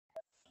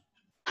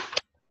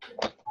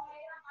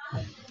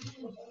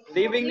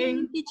Good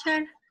evening.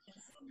 Teacher.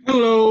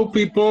 Hello,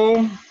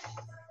 people.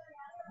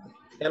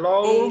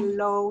 Hello.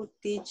 Hello,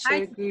 teacher.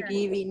 Hi, Good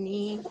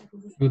evening.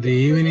 Good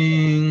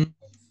evening.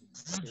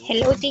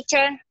 Hello,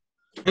 teacher.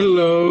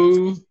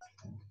 Hello.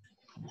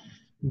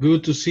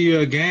 Good to see you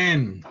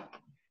again.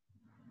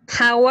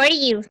 How are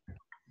you?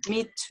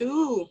 Me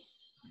too.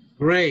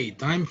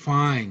 Great, I'm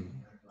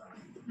fine.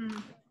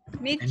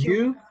 Me And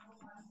you?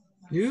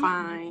 You?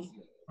 Fine.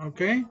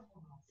 Okay.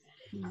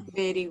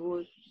 Very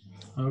good.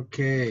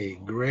 Okay,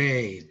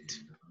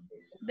 great.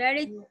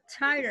 Very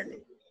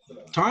tired.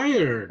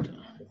 Tired?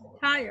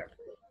 Tired.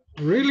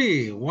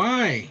 Really?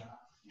 Why?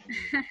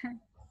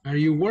 Are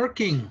you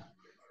working?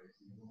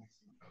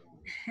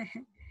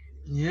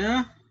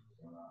 Yeah?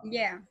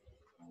 Yeah.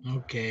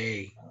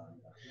 Okay.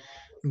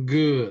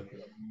 Good.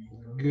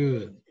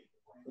 Good.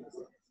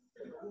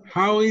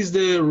 How is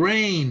the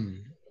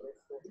rain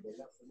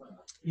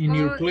in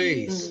your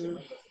place?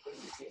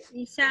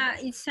 It's a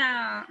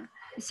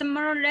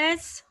more or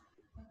less.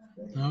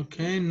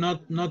 Okay,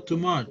 not too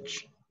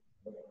much.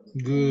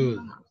 Good.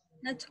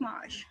 Not too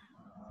much.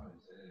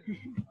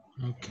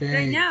 Okay.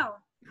 Right now.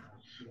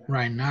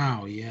 Right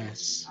now,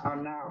 yes. Oh,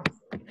 no.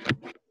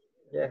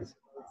 Yes.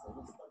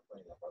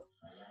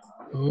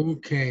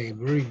 Okay,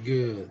 very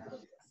good.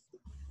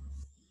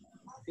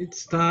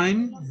 It's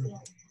time.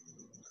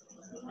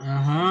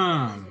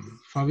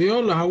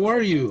 Fabiola, how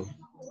are you?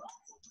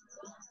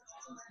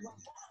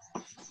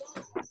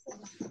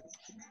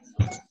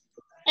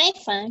 I'm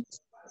fine.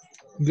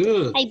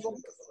 Good. Ay,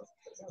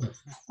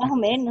 más o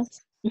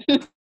menos.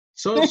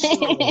 So.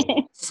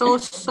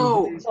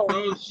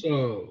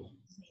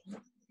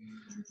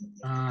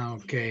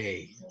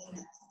 Okay.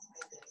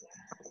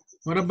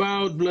 What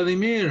about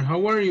Vladimir?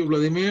 How are you,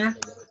 Vladimir?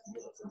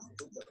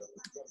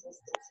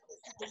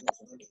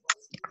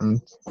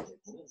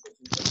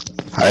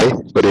 Hi,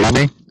 good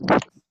evening.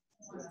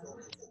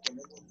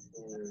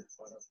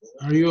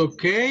 Are you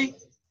okay?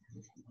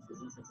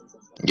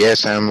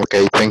 Yes, I'm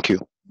okay, thank you.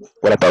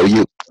 What about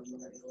you?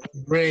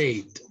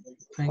 Great.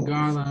 Thank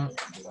God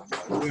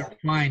we are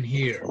fine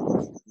here.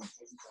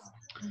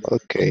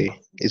 Okay,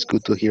 it's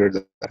good to hear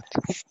that.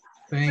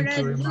 Thank you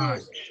very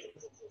much.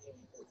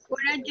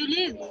 Where do you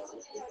live?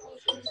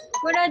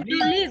 Where do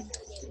you live?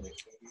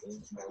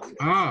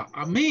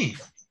 Me?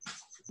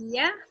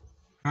 Yeah.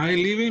 I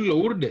live in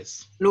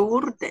Lourdes.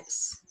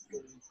 Lourdes.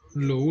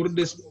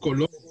 Lourdes,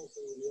 Colombia.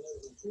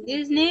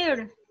 It's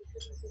near.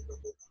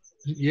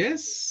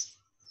 Yes.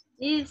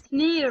 It's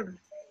near.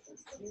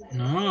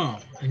 No.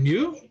 And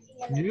you?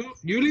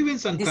 You live in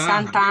Santa Ana.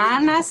 Santa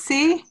Ana,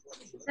 sí.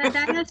 Santa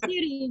Ana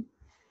City.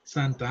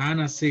 Santa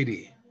Ana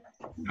City.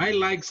 I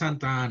like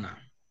Santa Ana.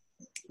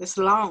 It's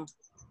long.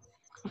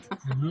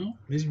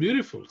 It's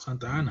beautiful,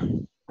 Santa Ana.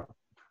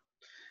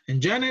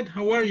 And Janet,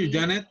 how are you,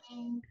 Janet?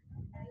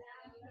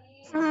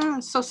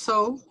 So.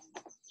 So.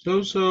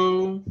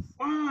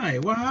 Why?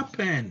 What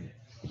happened?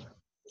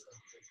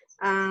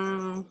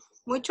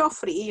 Mucho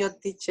frío,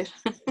 teacher.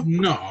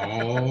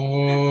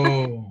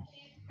 No.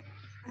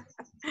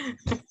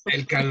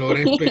 El calor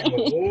es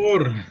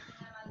peor.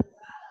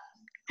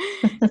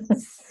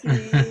 Sí,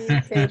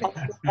 pero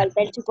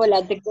falta el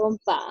chocolate con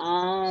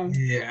pan.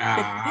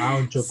 Yeah,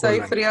 un chocolate.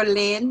 Soy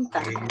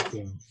friolenta.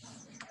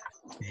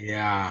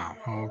 Yeah,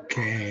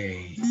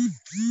 okay.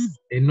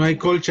 Y no hay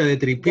colcha de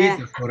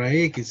tripitas por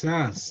ahí,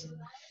 quizás.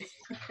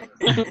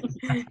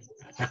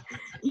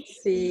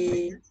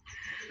 Sí.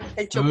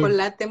 El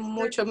chocolate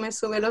mucho me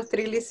sube los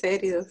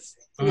triglicéridos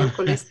y el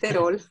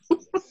colesterol.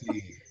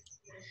 Sí.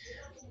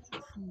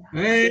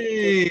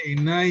 Hey,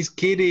 nice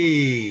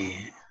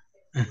kitty.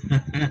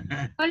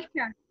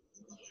 Colcha.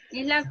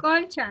 Es la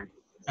colcha.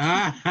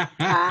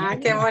 Ah,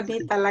 qué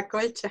bonita la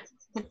colcha.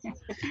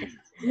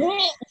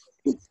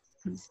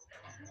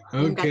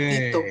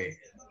 Okay.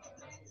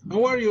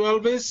 How are you,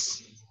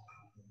 Elvis?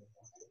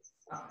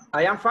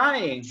 I am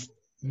fine.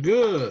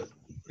 Good.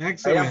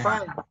 Excellent. I am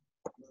fine.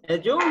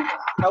 And you?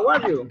 How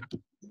are you?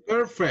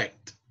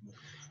 Perfect.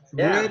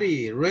 Yeah.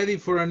 Ready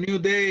for a new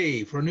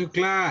day, for a new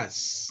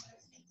class.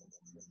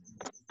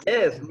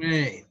 Yes.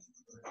 Great.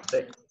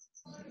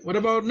 What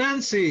about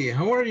Nancy?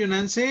 How are you,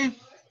 Nancy?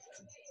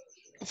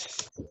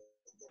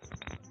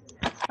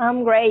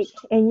 I'm great.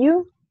 And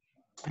you?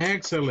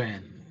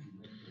 Excellent.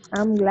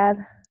 I'm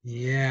glad.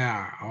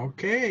 Yeah,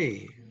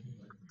 okay.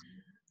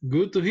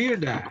 Good to hear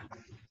that.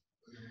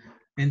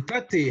 And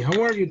Tati,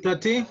 how are you,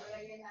 Tati?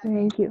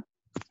 Thank you.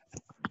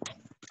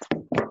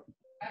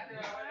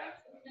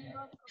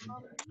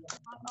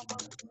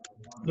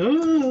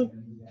 Oh,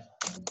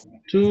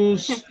 too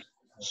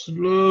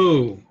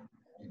slow.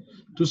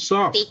 Too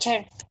soft.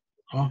 Teacher.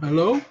 Oh,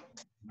 hello.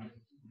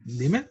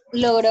 Dime.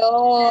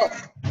 ¿Logró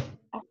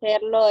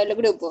hacerlo del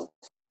grupo?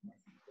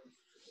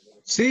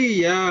 Sí,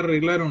 ya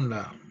arreglaron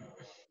la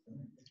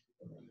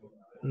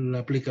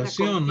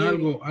aplicación.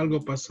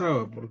 Algo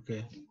pasaba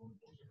porque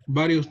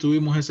varios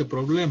tuvimos ese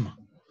problema.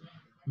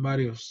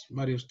 Varios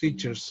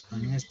teachers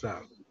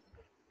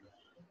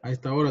a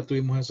esta hora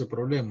tuvimos ese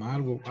problema.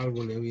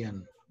 Algo le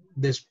habían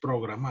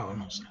desprogramado,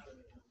 no sé.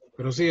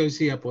 Pero sí, hoy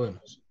sí ya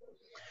podemos.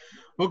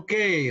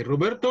 Okay,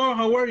 Roberto,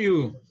 how are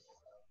you?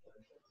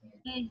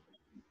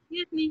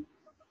 Excuse me.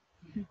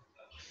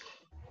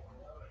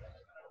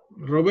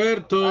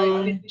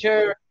 Roberto, Hi,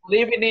 teacher. Good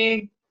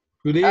evening.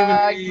 good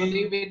Hi, good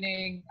evening.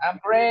 evening. I'm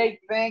great.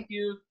 Thank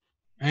you.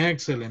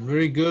 Excellent,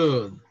 very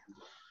good.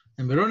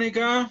 And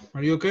Veronica,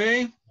 are you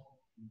okay?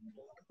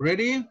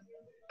 Ready?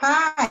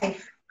 Hi,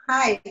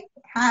 hi,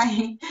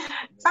 hi.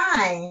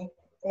 Fine.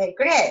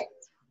 Great.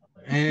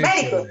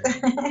 Very good.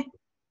 Excellent.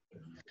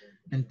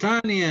 And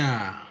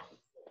Tanya,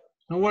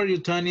 how are you,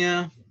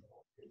 Tanya?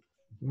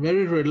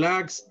 Very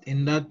relaxed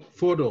in that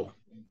photo.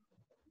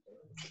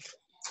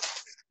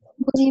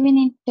 Good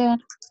evening, teacher.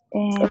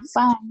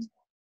 Fine.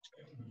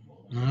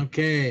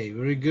 Okay,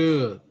 very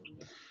good.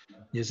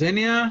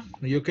 Yesenia,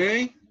 are you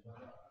okay?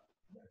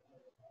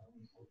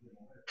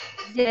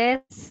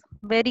 Yes,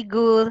 very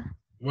good.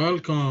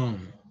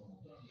 Welcome.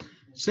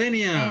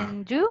 Senia.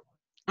 And you?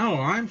 Oh,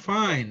 I'm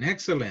fine.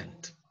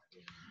 Excellent.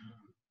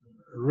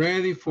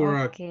 Ready for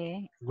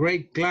Okay. a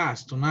great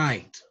class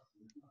tonight.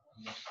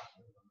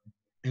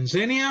 And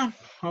Senia,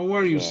 how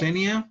are you, Yes.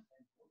 Senia?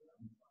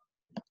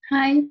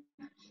 Hi,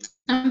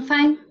 I'm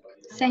fine.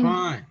 Thank you.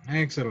 Fine.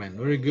 Excellent.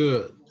 Very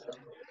good.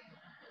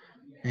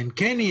 And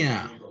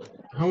Kenya,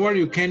 how are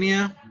you,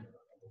 Kenya?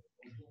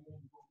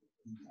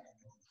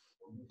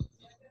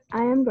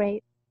 I am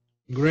great.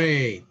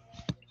 Great.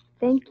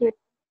 Thank you.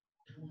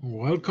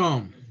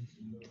 Welcome.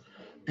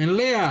 And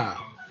Leah,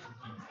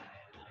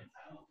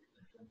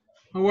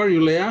 how are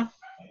you, Leah?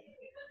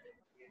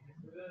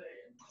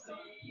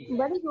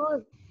 Very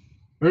good.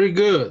 Very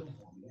good.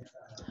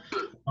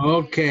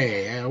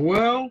 Okay,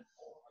 well,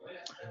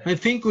 I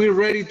think we're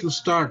ready to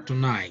start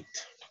tonight.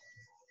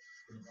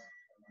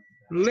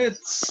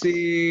 Let's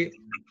see,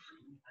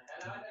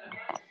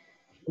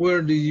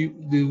 where did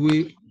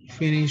we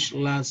finish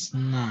last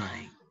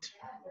night?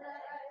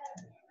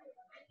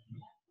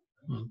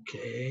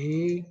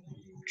 Okay,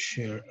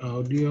 share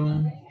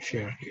audio,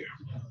 share here.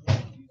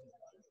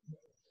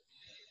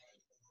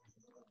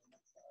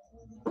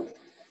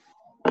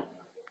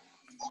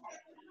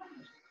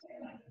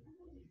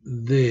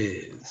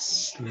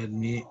 This, let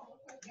me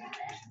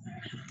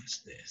enhance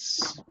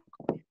this.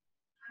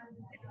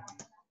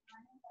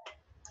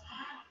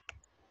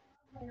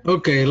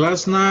 Okay,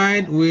 last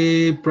night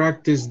we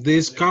practiced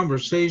this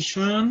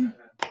conversation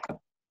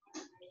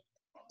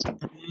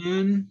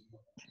and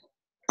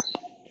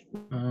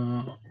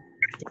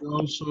we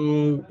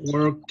also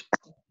worked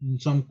on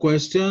some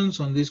questions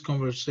on this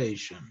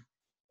conversation.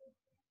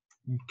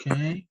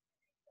 Okay.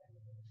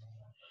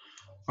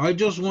 I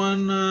just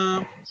want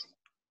to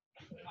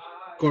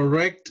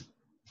correct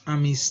a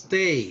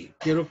mistake.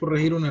 Quiero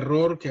corregir un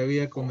error que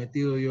había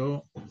cometido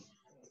yo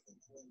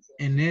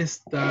en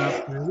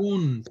esta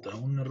pregunta,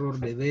 un error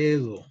de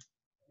dedo.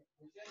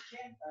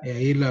 Y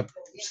ahí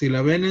si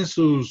la ven en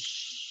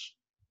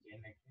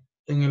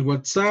el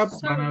WhatsApp,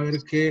 van a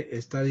ver que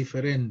está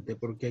diferente,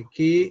 porque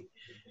aquí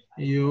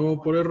yo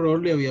por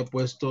error le había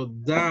puesto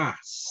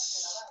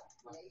das.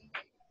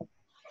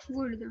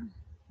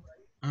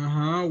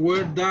 Ajá,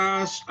 where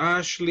does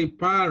Ashley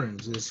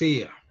parents,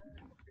 decía.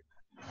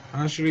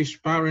 Ashley's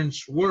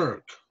parents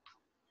work.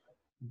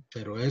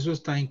 Pero eso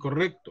está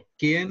incorrecto.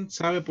 ¿Quién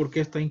sabe por qué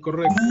está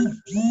incorrecto?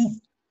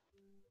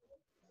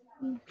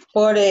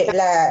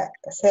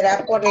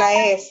 Será por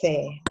la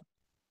S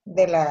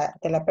de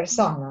la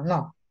persona,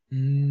 ¿no?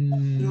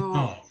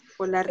 No.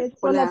 Por Es las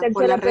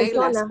tercera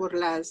reglas, persona. por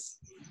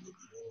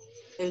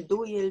el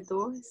do y el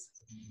dos.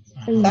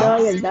 El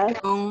do y el das.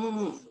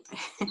 Son,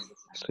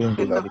 She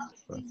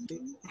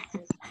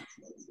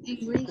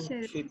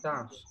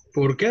does.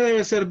 ¿Por qué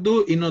debe ser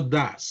do y no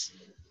das?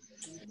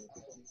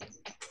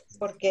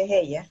 Porque es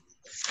ella.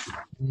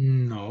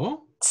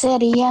 No.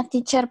 Sería,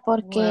 teacher,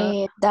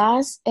 porque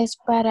das es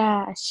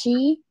para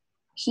she,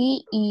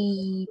 he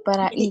y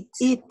para it.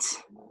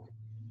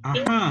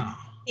 Ajá.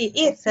 Y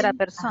Tercera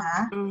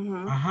persona.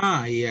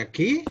 Ajá. ¿Y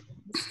aquí?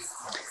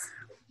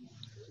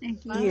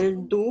 y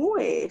el do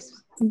es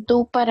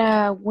Do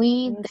para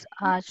with. Es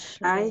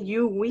Ashley. I,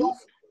 you, we,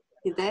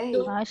 y they.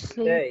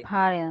 Ashley They.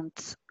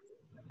 parents.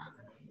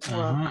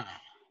 Ajá.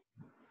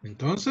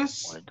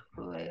 Entonces,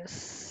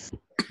 Pues,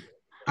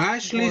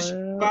 Ashley's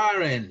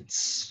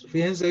parents.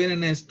 Fíjense bien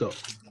en esto.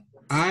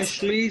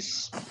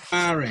 Ashley's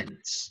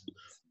parents.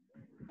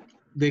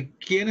 ¿De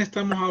quién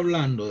estamos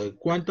hablando? ¿De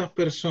cuántas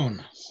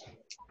personas?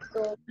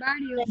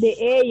 De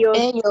ellos.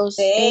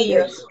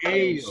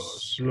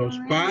 Ellos. Los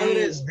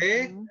padres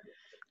de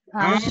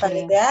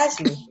Ashley. De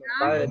Ashley.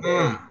 Padre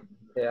Ah,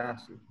 de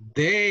Ashley.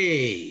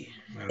 they.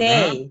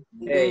 ¿Verdad?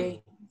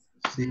 They.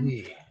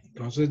 Sí.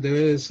 Entonces debe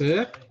de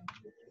ser.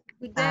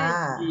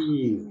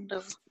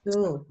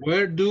 Do.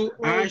 Where do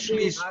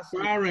Ashley's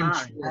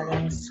parents work?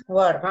 Parents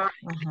work. Ajá.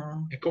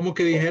 Es como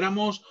que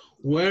dijéramos,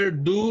 where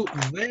do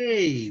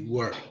they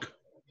work?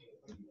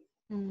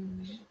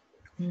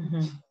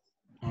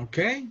 Ok.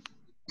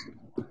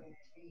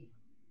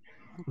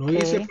 Lo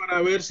hice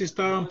para ver si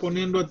estaban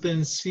poniendo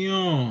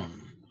atención.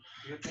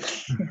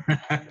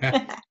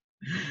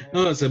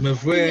 No, se me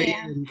fue ahí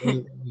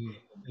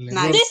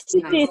Nice,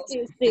 Sí, nice.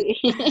 sí, sí,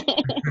 sí.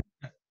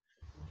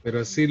 Pero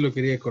así lo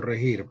quería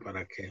corregir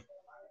para que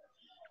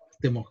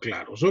estemos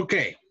claros.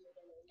 Okay.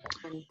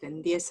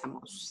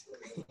 Entendiésemos.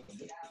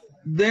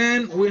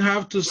 Then we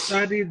have to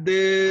study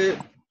the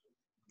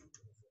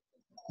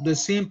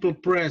simple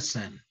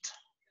present.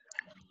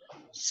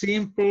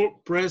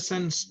 Simple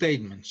present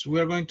statements. We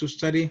are going to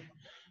study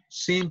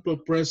simple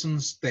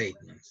present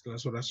statements.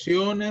 Las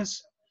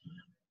oraciones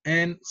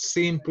and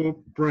simple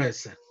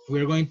present.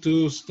 We are going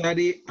to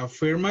study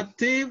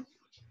affirmative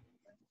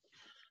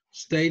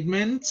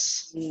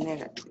statements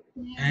Negative.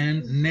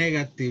 and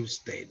negative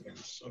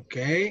statements.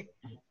 Okay.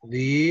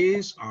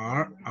 These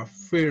are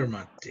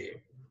affirmative.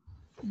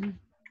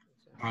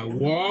 I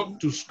walk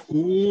to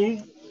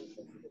school.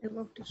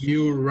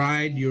 You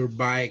ride your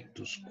bike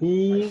to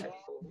school.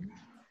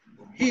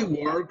 He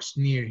works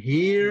near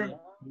here.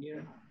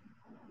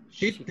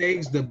 She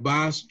takes the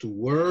bus to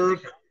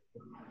work.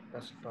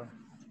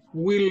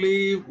 We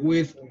live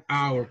with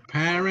our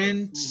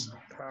parents.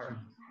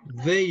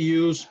 They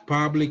use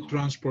public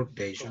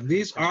transportation.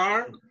 These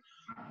are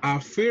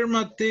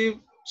affirmative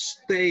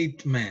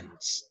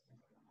statements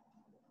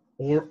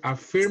or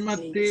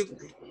affirmative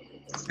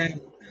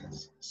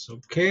sentences.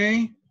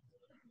 Okay,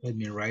 let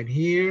me write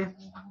here.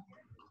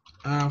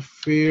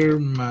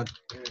 Affirmative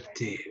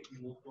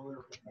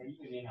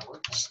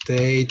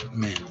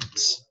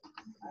statements.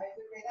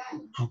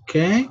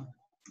 Okay.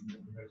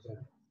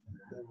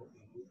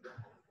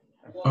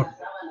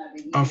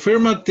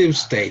 Affirmative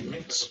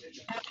statements.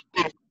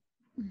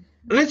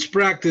 Let's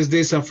practice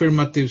these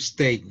affirmative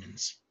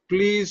statements.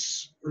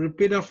 Please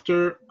repeat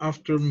after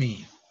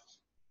me.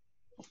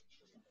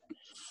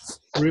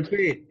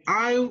 Repeat.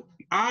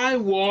 I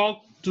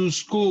walk to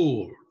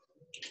school.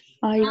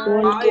 I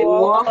I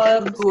walk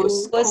walk to to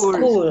school.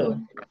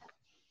 school.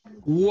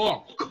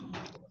 Walk.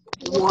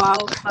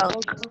 Walk.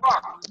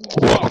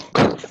 Walk.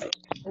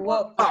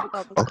 Walk.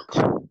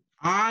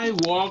 I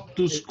walk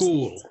to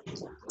school.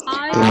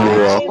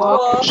 I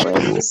walk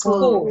to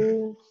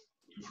school.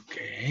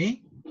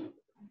 Okay.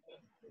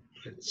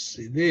 Let's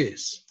see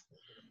this.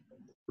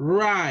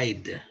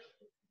 Ride.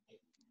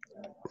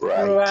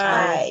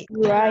 Right.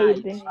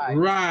 Ride.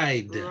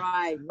 Right.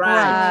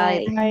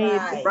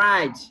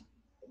 Right.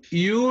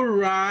 You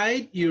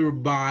ride your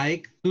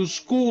bike to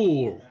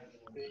school.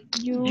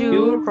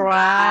 You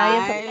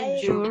ride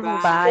your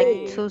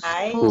bike to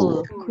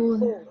school.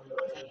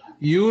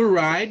 You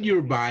ride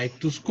your bike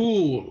to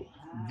school.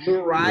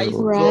 You ride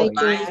your Ride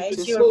bike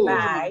to Your school.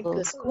 bike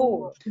to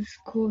school.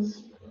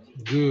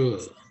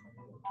 Good.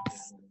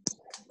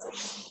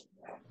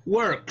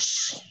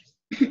 Works.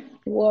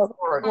 Work.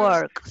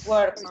 Works.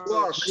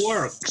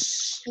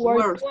 Works.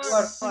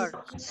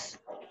 Works.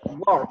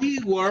 He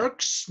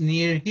works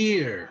near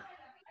here.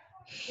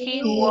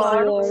 He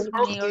works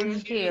near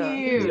here.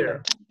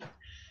 Here.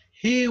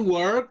 He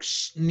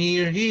works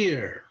near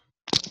here.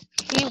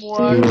 He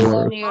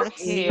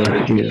works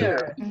near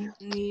here.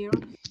 Near.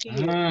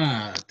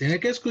 Ah, tiene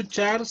que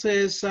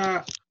escucharse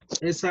esa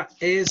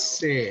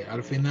S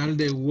al final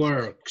de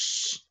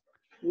works.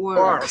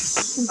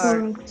 Works.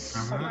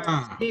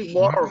 Ah, He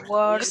works.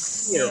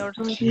 Works Here.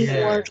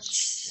 near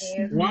yes.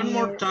 One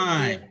more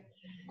time.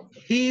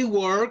 He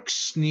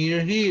works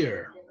near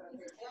here.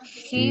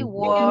 He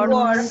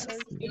works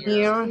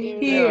Near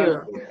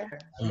here.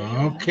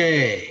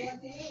 Okay.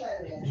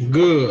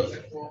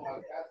 Good.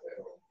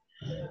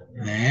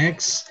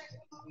 Next.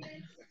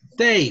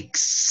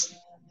 Takes.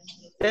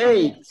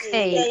 Takes.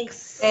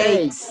 takes.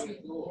 Takes.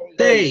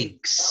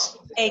 Takes.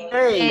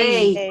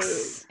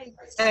 Takes.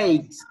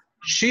 Takes.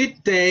 She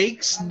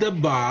takes the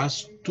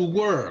bus to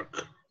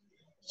work.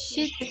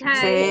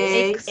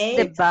 Takes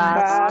The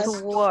bus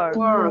to work.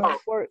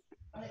 work.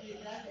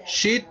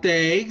 She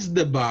takes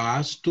the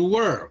bus to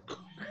work.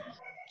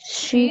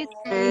 She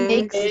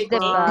takes the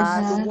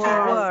bus to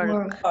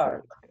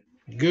work.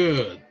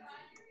 Good.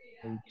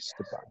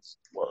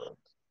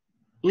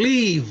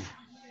 Leave.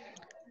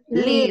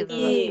 Leave.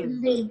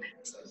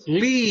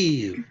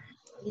 Leave.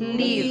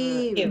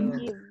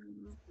 Leave.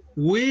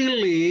 We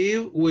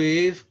live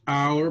with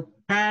our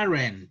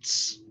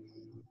parents.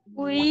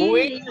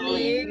 We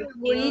live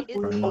with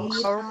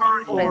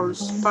our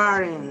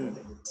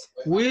parents.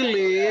 We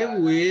live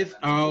with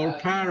our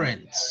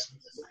parents.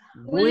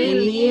 We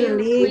live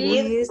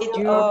with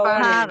your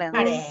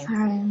parents.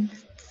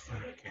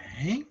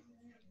 Okay.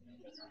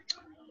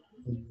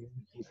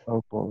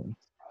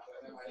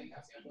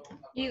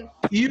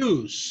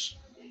 Use.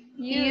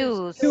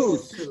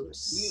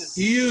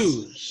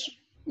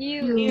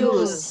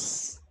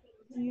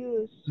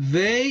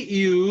 They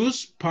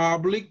use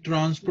public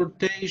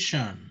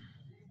transportation.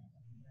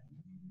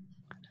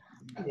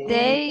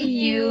 They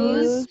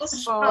use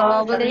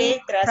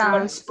public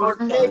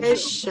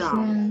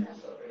transportation.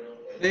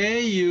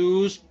 They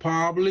use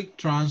public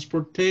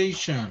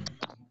transportation.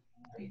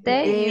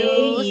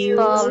 They use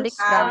public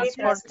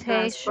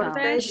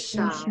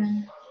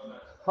transportation.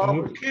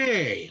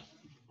 Okay.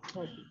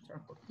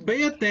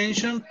 Pay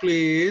attention,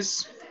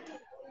 please,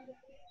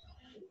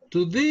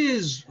 to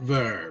these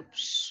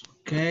verbs,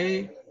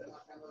 okay?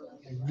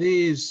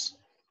 this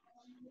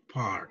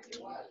part.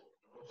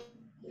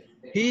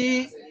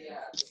 He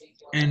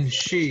and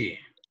she.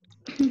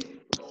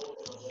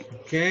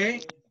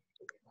 Okay.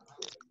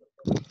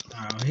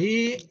 Now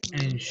he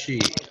and she.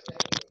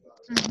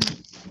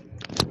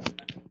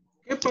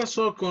 ¿Qué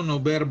pasó con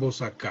los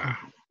verbos acá?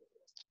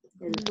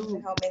 Les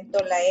aumentó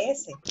la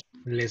S.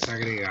 Les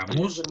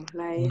agregamos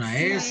una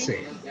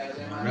S,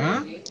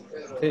 ¿verdad?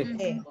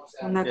 Sí.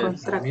 Una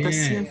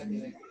contractación.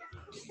 Bien.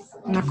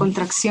 Una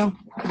contracción.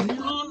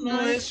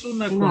 No es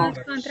una No.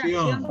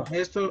 contracción.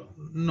 Esto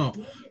no.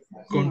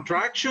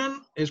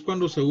 Contraction es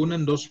cuando se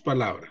unen dos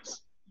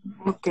palabras.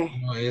 Ok.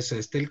 No es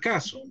este el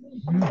caso.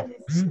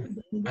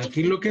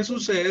 Aquí lo que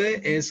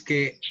sucede es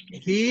que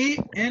he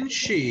and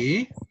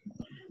she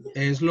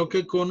es lo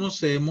que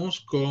conocemos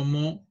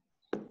como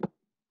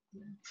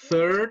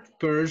third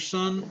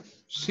person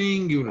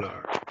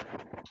singular.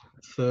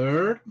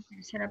 Third.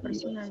 Tercera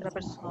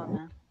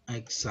persona.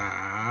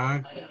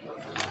 Exacto.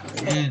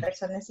 Tercera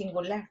persona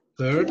singular.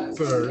 Third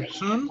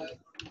person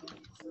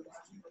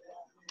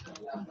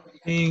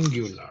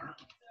singular.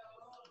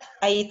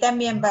 Ahí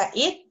también va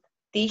it,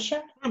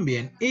 teacher.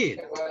 También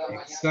it.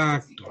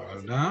 Exacto,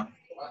 ¿verdad?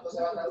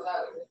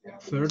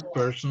 Third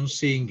person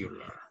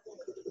singular.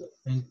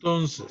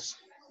 Entonces,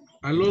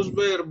 a los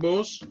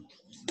verbos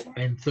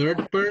en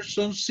third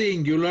person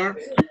singular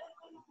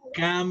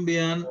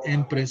cambian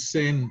en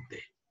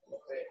presente.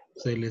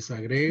 Se les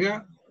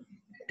agrega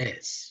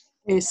es.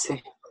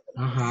 S.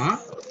 Ajá.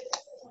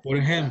 Por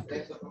ejemplo,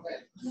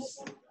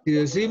 si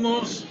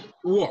decimos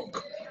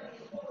walk.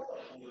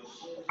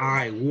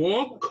 I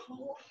walk.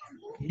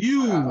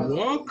 You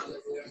walk.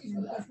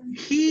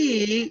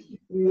 He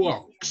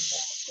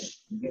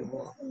walks.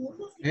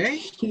 ¿Eh?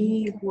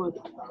 He would.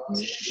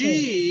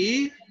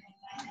 She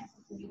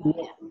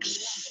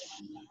walks.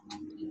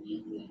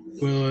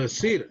 Puedo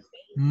decir,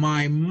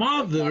 my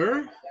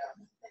mother,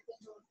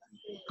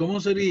 ¿cómo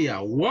sería?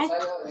 Walk.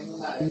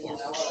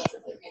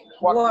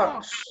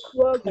 Works.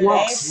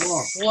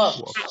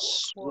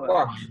 Walks.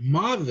 My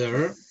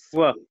mother,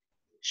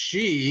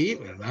 she,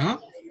 ¿verdad?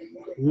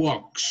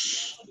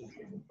 Walks.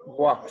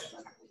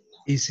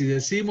 Y si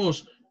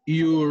decimos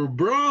your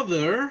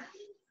brother,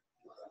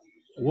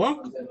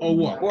 walk o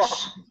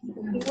walks?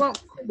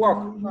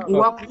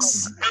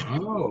 Walks.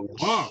 Oh,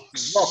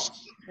 walks.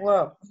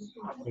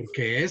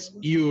 Porque es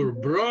your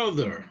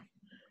brother.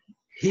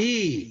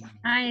 He.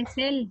 Es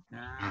él.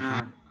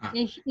 Ajá.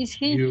 Is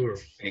he.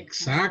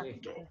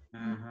 Exacto.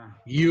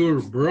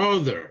 Your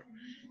brother.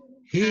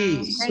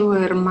 He. Su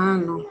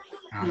hermano.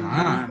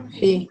 Ajá.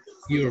 He.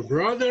 Your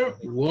brother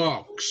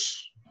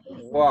walks.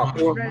 My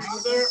brother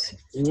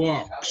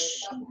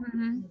walks.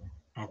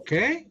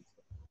 Okay?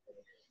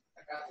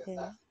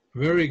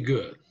 Very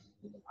good.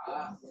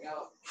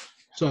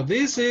 So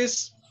this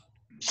is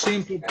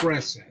simple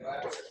present.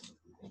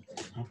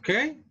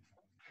 Okay?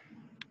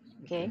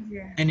 Okay.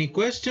 Any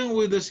question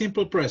with the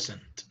simple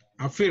present?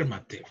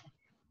 Affirmative.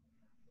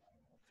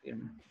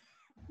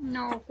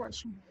 No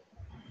question.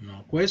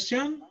 No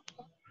question?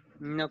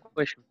 No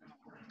question.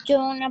 Yo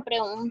una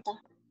pregunta.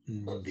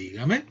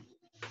 Dígame.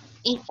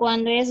 ¿Y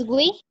cuando es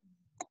we?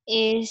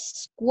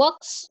 ¿Es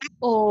walks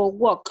o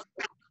walk?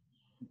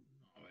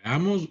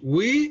 Veamos,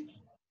 we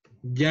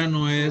ya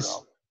no es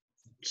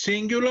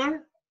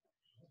singular,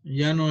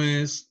 ya no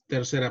es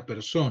tercera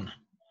persona.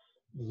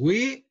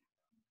 We,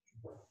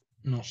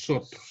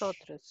 nosotros.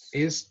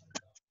 Es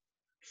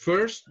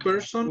first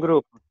person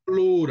Grupo.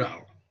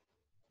 plural.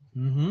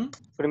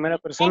 Primera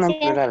persona en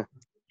plural.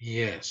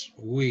 Yes,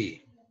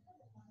 we.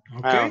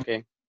 Okay. Ah,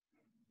 okay.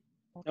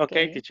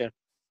 Okay, teacher.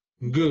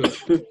 Good.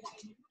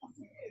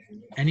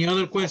 Any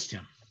other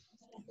question?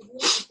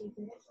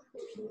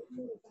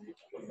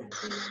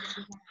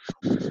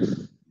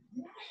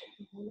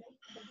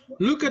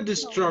 Look at the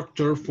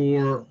structure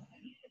for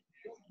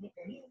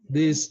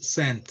this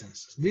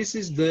sentence. This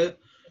is the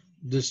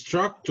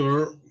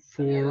structure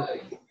for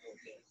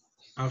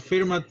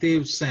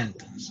affirmative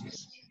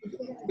sentences.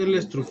 Esta es la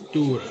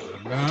estructura,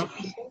 ¿verdad?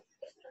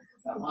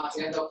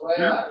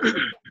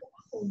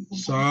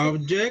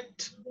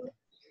 Subject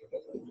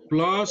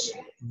plus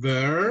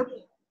verb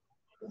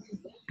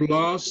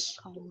plus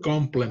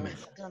complement.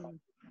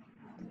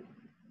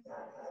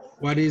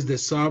 What is the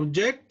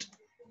subject?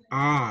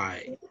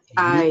 I.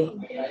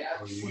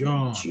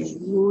 John.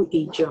 You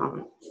y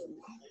John.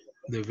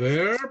 The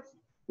verb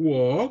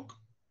walk,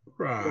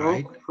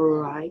 right, Walk,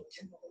 right,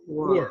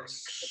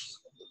 works.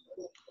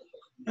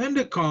 And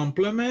the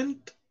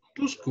complement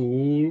to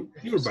school,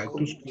 you're back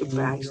to school.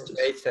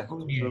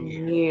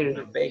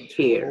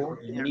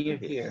 Near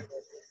here.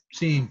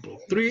 Simple.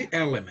 3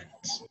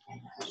 elements.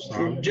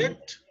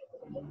 Subject,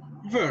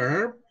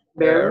 verb,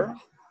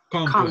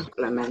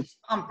 complement.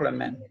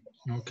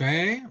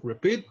 Okay,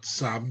 repeat.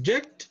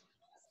 Subject,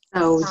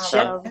 verb,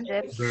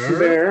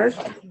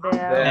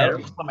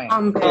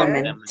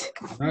 complement.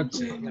 That's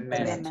it.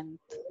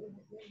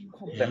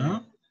 Yeah.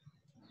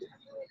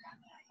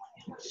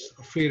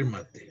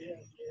 Affirmative.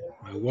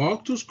 I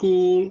walk to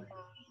school.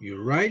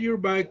 You ride your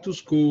bike to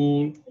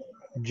school.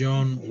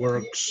 John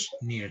works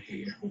near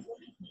here.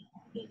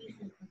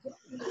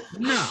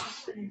 Now,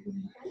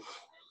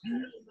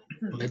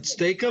 let's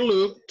take a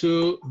look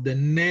to the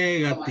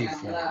negative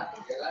form.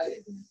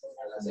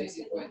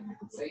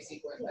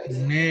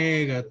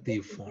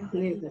 Negative form.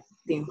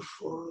 Negative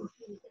form.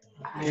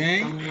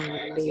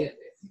 Okay.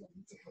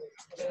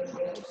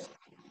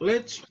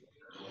 Let's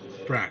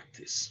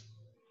practice.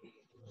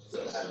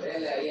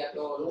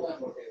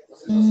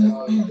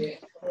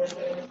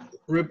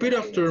 Repeat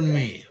after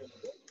me.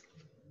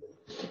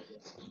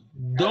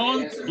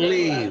 Don't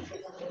leave.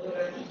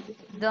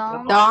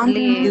 Don't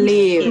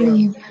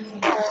leave.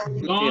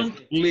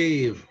 Don't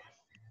leave.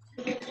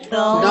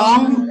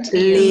 Don't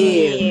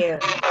leave.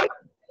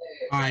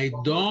 I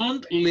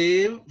don't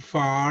live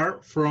far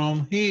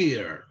from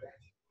here.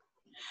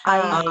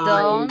 I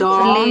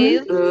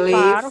don't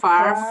live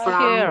far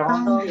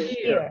from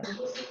here.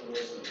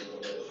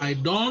 I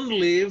don't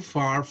live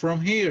far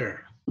from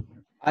here.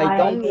 I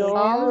don't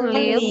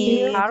Live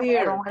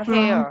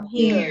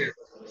here.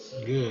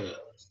 Good.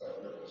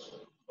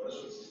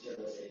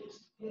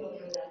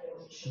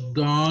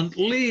 Don't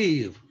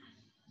leave.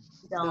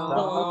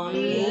 Don't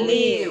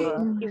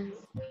leave.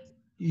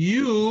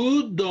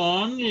 You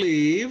don't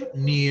live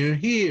near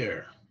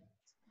here.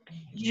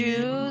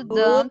 You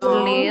don't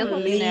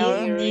live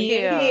near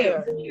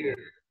here.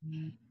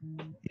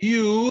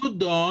 You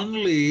don't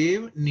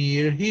live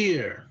near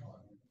here.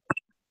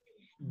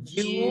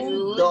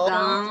 You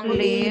don't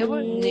live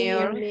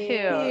near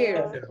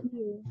here.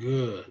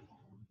 Good.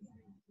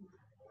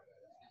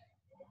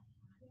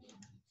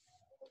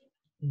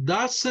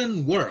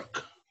 Doesn't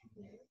work.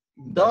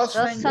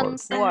 doesn't work.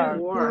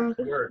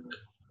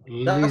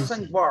 Listen.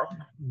 Doesn't work.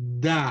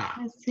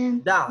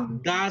 Doesn't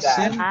work.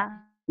 Doesn't work.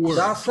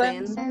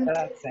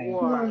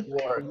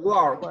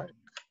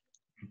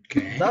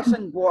 Okay.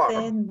 Doesn't work.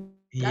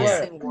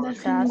 Yeah.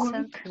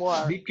 Doesn't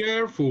work. Be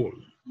careful.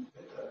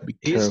 Be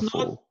It's careful.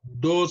 not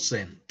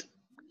doesn't.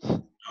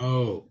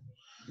 Oh.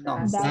 No.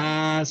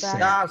 Doesn't.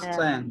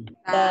 Doesn't.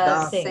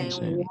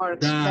 Doesn't work.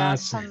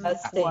 Doesn't.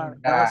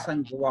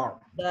 Doesn't work.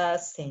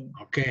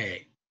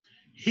 Okay.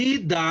 He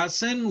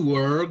doesn't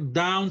work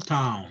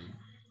downtown.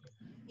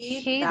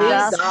 He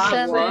doesn't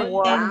doesn't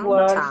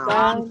work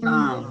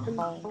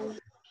downtown.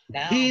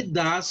 He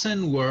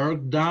doesn't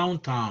work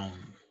downtown.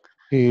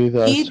 He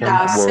He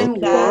doesn't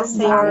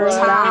doesn't work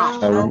work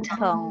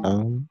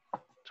downtown.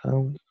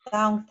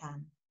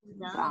 downtown.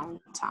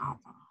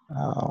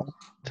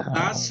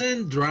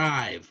 Doesn't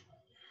drive.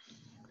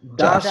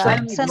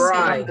 Doesn't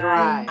drive.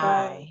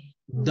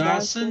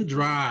 Doesn't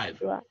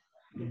drive.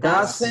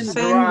 Doesn't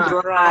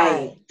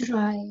drive.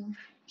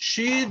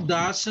 She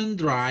doesn't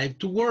drive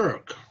to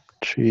work.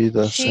 She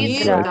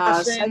doesn't drive.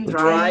 Doesn't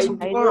drive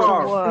to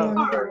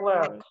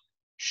work.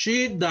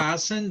 She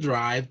doesn't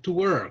drive to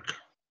work.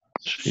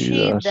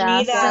 She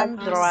doesn't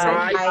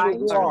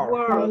Drive to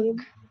work.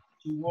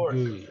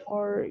 Good.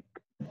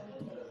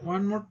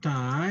 One more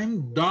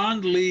time.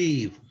 Don't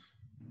leave.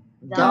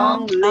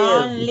 Don't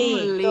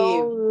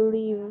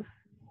leave.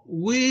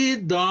 We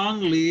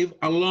don't live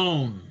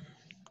alone.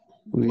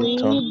 We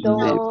don't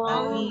live.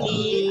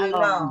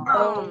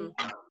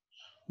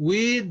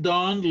 We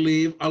don't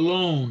live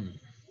alone.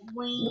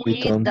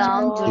 We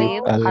don't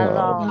live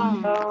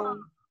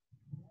alone.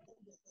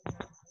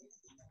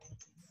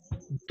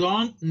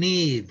 Don't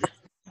need.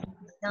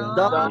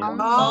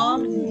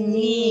 Don't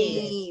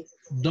need.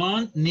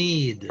 Don't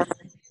need.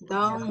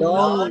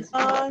 Don't.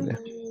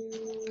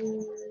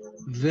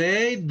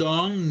 They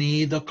don't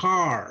need a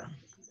car.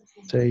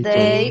 They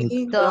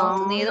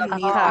Don't need a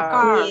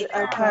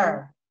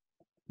car.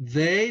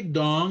 They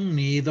don't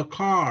need a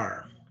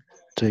car.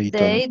 They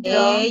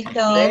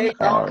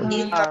don't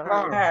Need a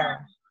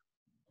car.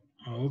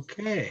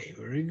 Okay,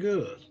 very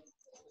good.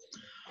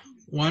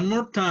 One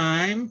more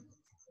time.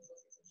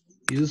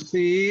 You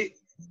see,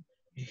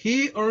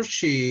 he or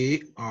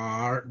she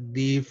are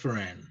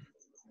different.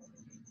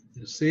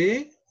 You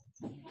see?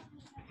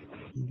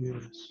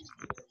 Yes.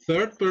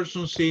 Third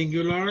person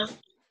singular.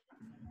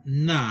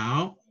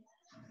 Now,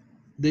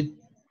 the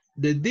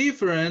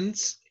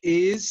difference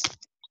is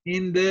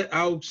in the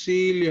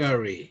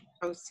auxiliary.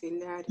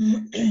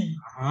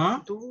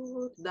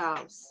 Do,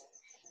 does.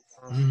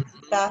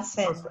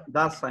 Doesn't.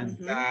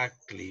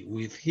 Exactly.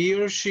 With he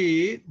or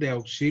she, the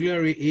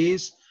auxiliary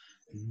is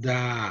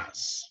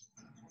does.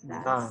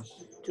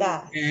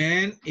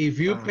 And if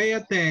you pay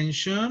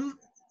attention,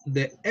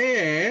 the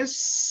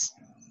S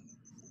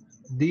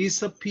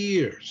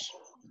disappears.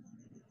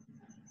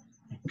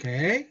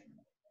 Okay?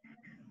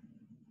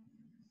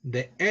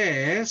 The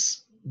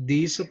S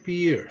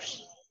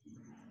disappears.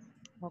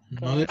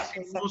 No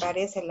decimos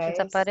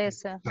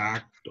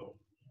exacto.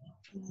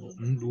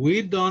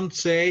 We don't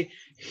say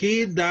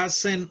he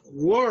doesn't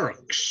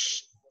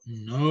works.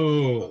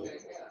 No.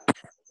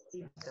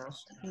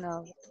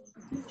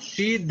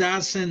 She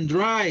doesn't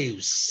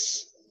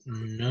drives.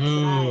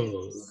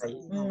 No.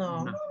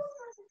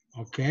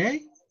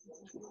 Okay?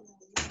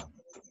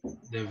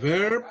 The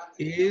verb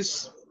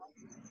is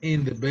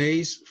in the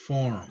base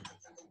form.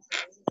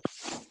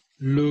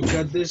 Look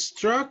at the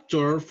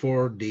structure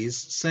for these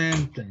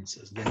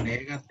sentences, the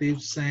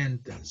negative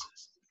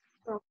sentences.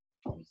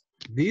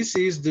 This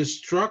is the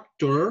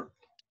structure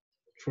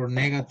for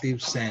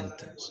negative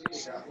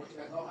sentences.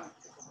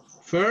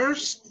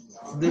 First,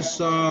 the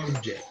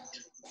subject.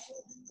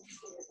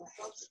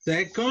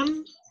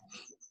 Second,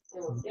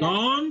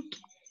 don't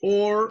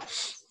or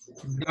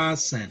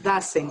doesn't.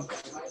 Doesn't.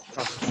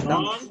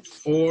 Don't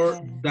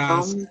or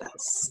doesn't.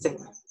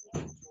 Doesn't.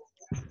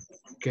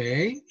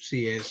 Okay,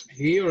 si es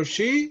he or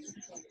she,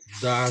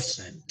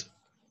 doesn't.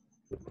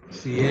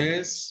 Si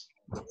es,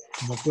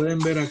 como pueden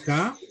ver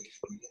acá,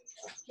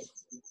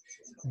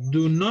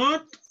 do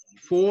not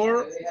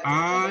for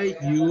I,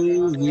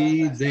 you,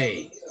 we,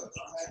 they.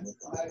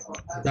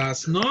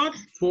 Does not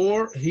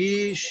for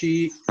he,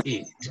 she,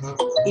 it.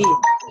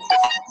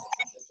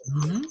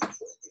 Ujú.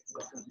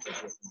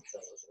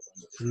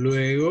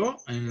 Luego,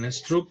 en la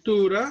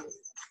estructura,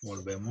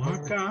 volvemos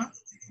acá,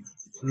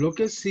 lo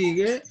que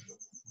sigue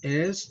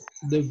es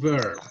the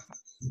verb.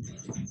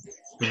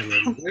 Pero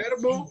el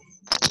verbo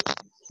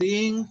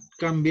sin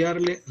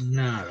cambiarle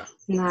nada.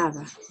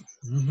 Nada.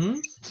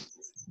 Ujú.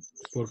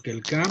 Porque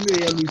el cambio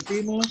ya lo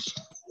hicimos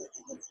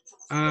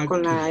aquí.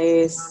 Con la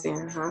S,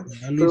 ajá.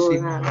 Ya lo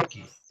hicimos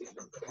aquí.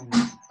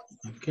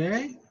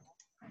 Okay.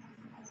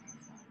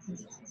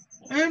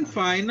 And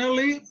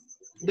finally,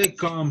 the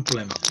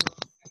complement.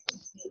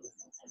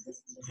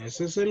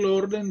 Ese es el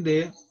orden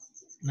de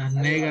las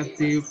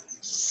negative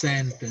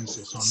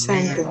sentences or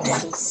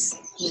negative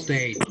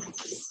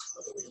statements.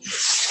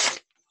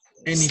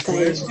 Any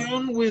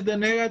question with the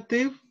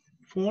negative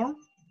form?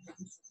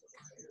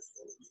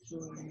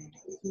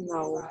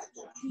 No.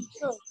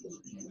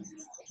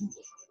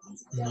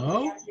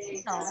 No?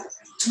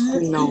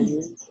 No.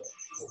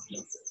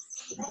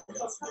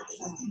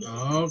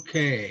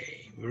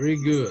 Okay, very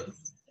good.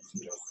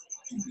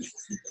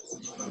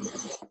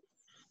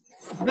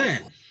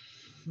 Then,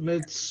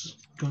 let's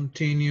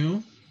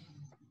continue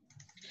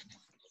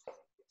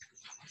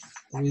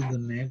with the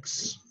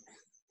next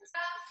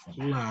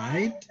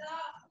slide,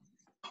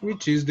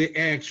 which is the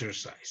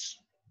exercise.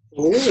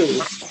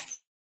 Ooh.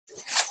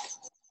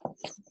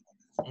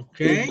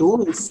 Okay.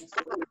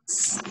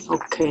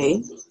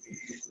 Okay.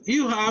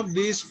 You have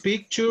this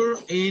picture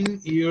in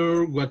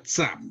your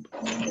WhatsApp.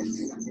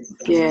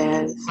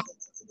 Yes.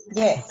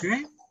 Yes.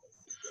 Okay.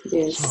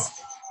 Yes. So,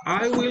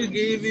 I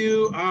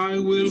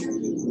will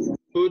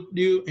put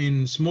you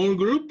in small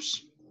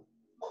groups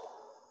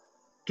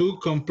to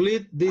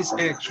complete this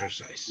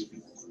exercise.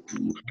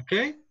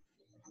 Okay.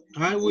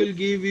 I will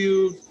give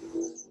you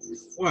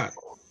what?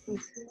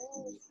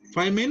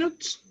 5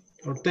 minutes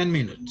or 10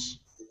 minutes?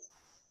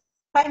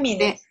 5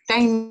 minutes.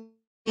 10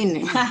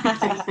 minutes.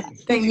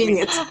 10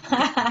 minutes.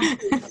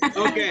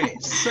 Okay,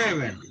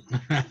 7.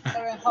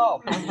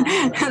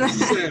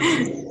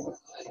 7.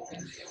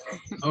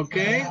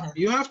 Okay,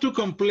 you have to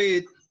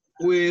complete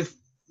with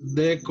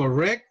the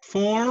correct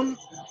form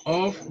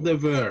of the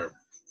verb.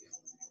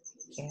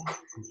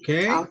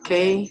 Okay?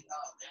 Okay.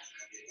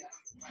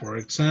 For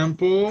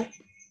example,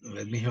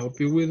 let me help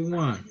you with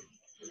one.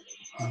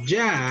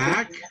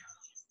 Jack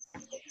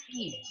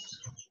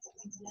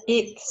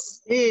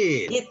Eats.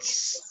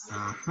 eats.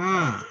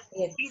 Aha.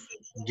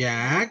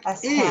 Jack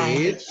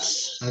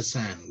eats a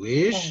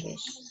sandwich.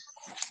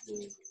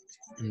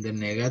 And the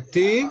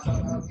negative,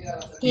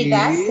 He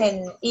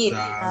doesn't eat.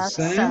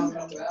 doesn't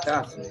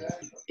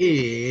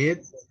eat.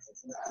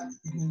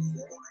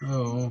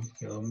 Oh,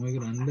 quedó muy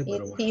grande,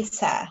 pero bueno.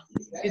 Pizza.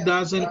 He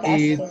doesn't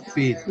eat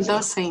pizza.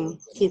 Doesn't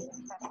eat.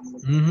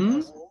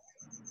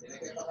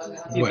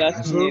 Bueno,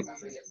 eso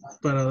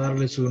para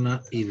darles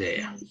una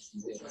idea.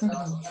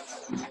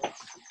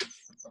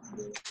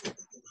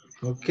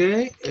 Ok,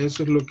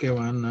 eso es lo que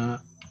van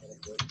a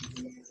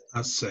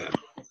hacer.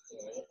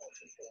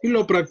 Y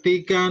lo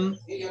practican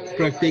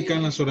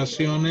las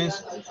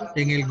oraciones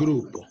en el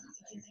grupo.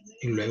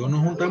 Y luego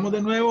nos juntamos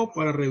de nuevo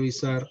para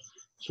revisar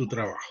su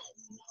trabajo.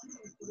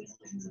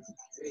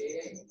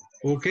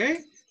 ¿Ok?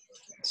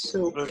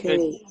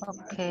 Okay.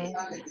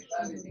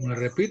 Me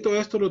repito,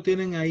 esto lo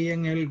tienen ahí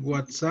en el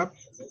WhatsApp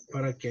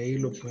para que ahí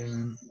lo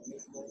puedan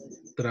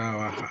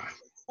trabajar.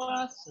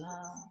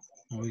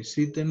 Hoy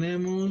sí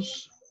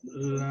tenemos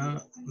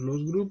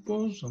los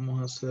grupos.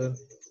 Vamos a hacer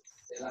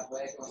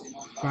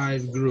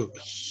 5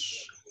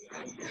 groups.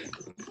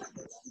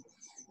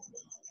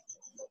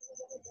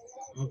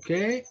 Ok,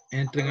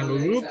 entren a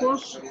los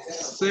grupos.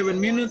 7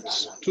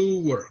 minutes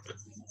to work.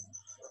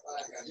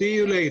 See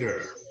you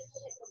later.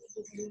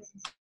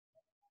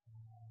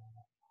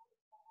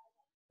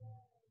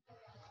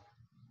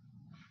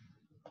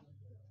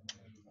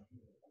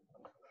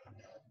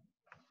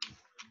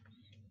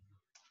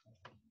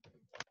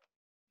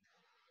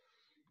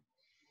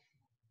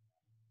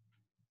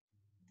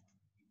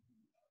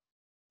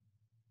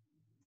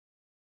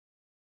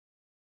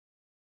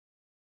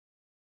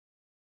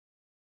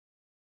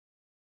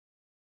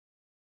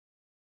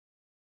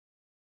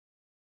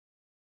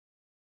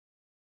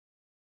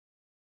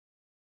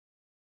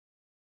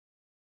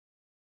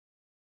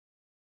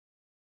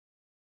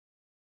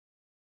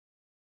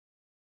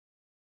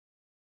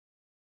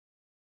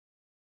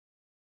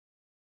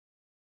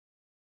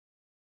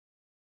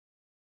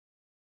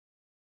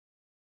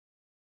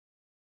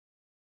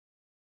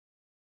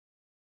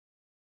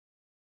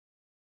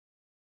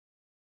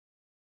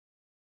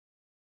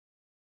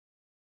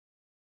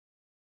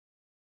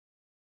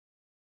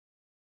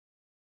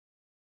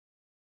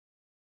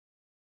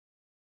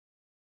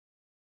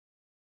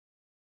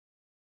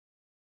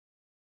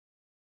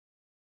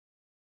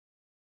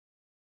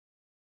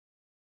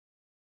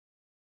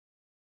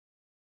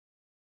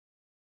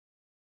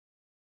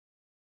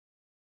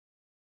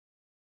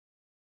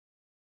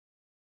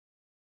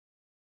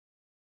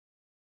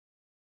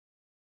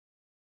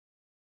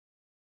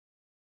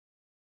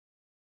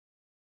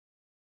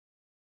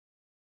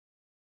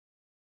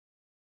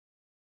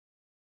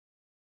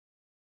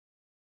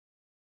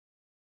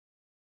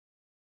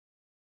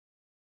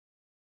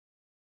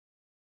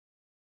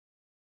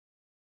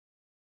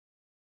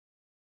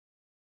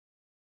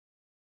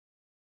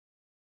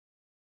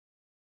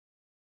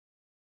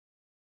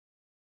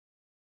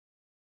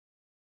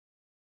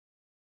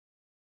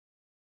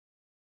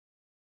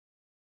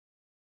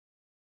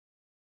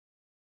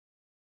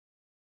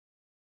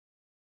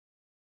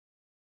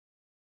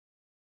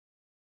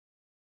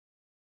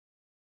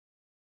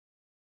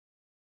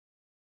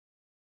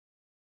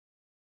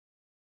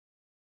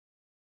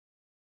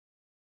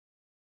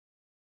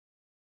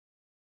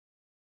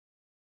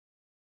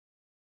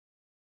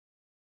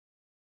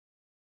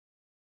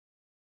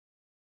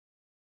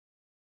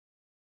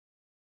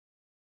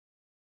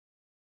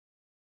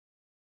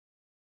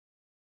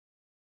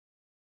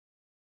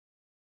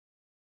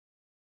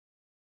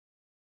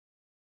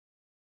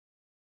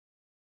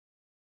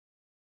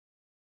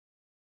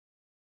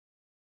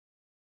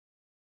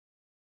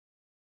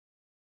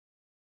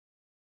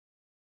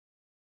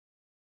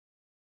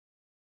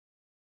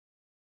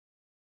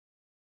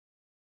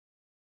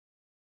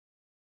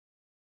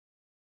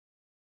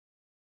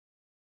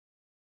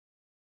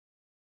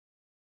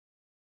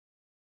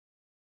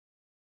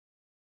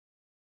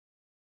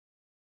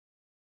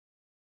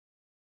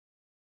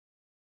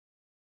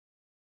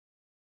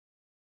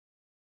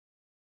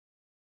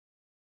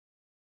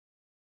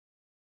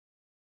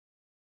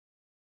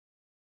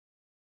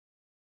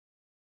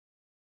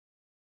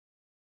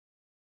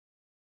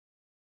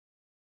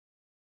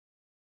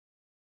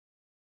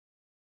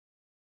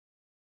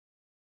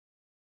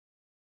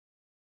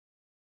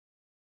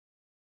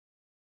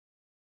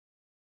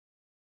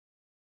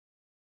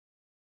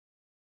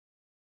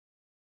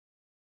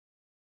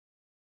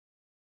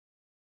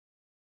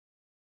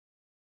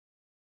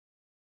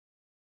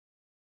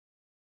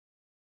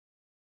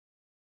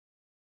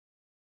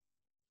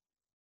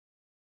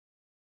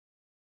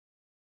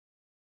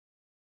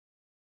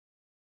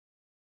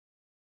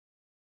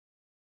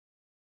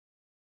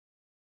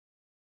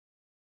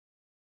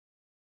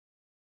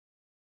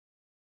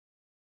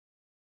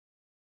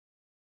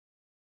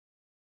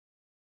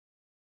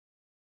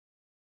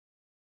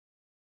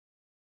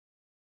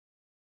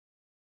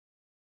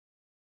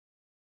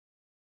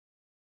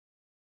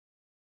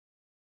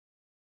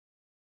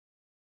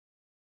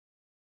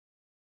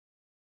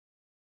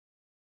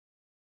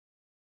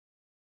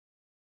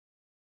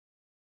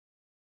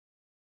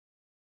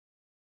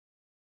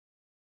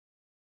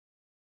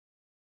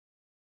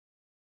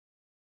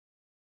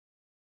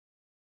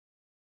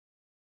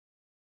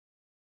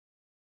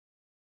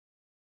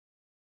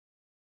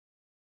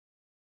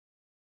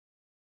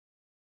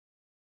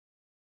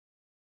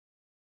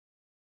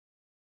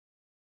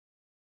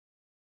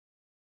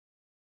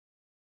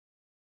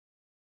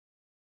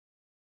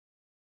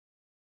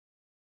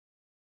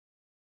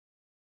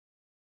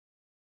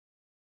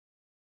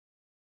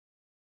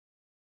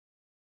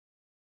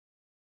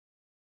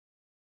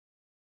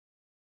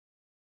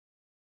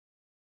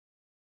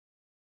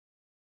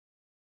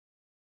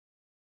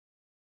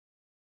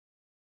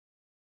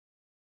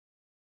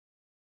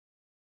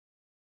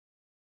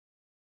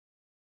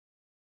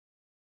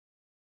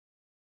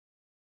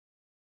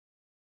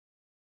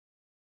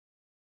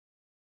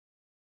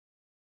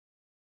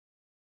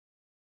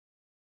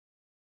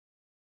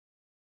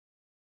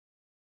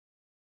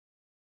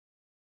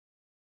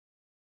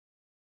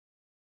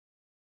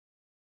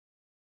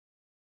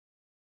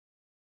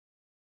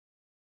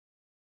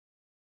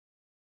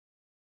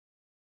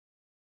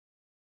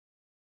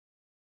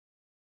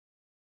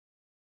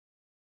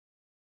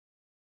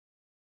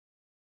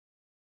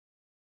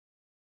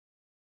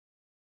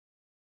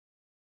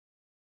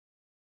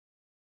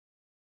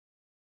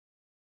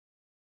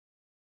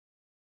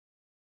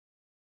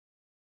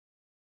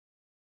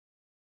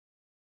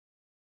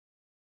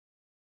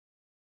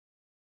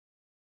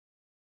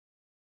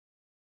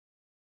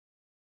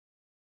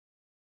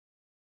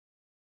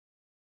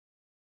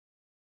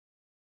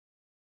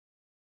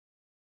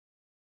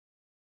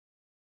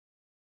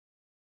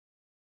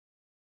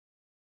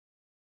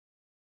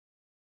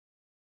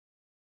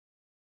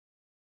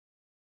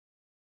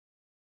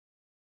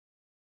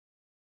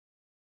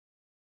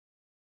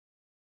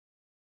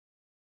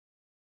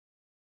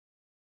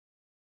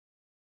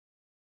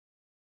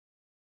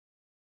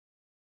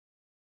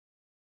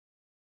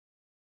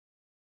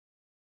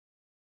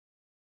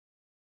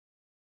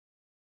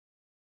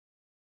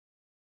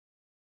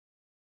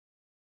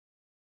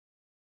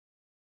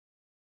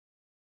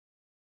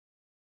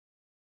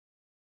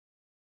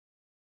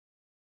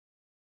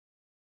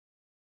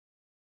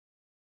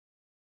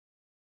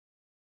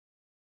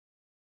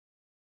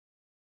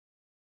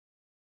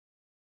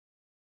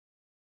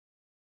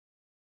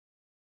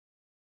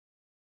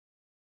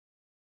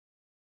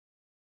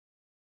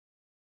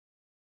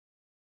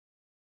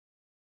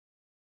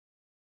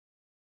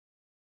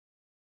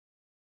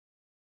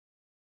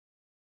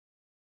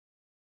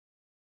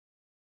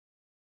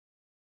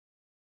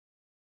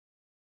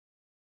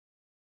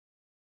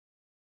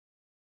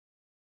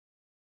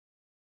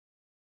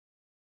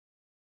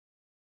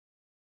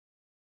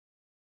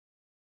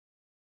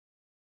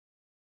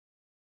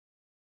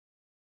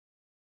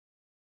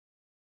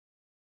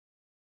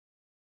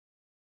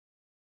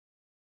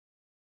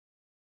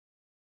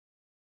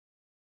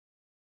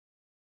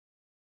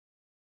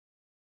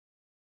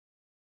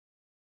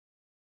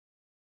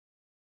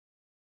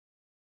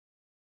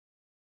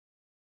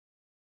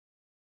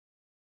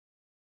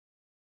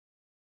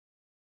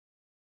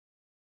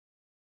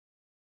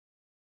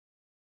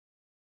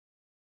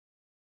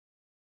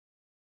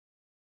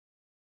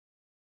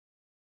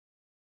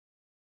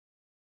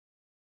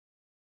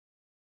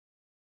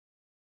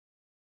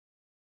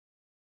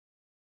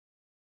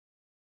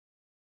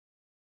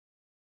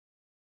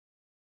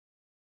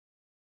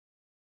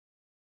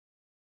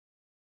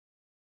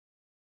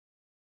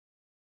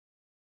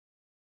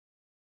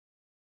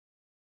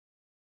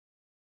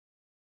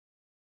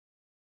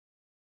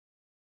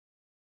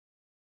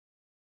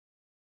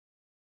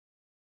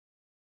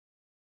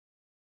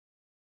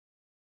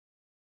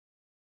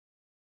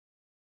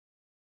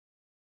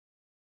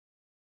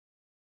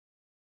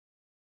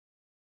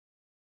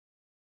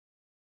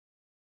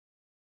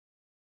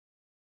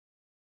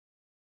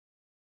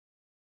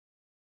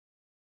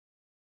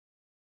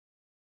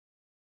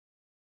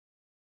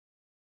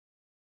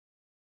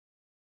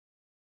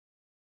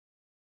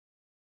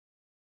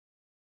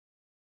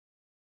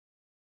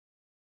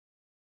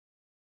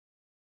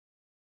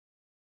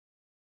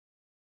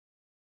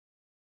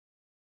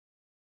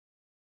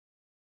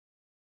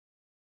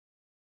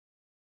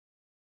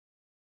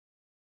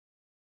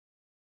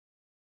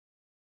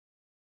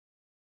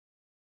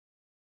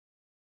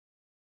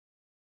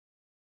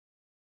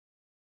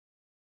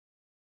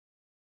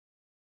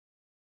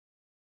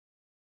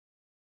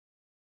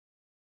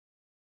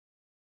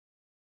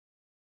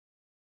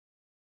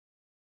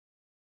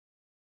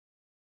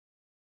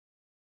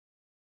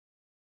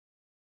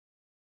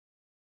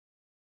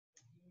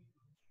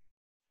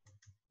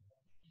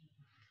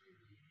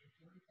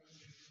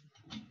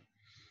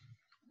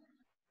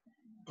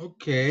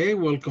 Okay,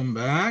 welcome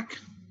back.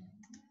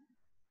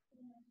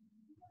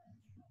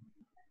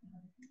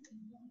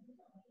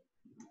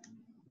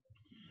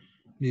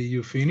 Did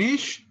you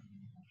finish?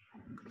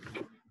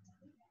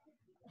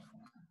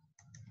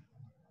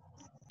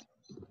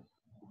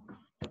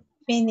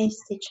 Finish,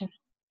 teacher.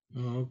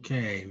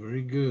 Okay,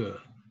 very good.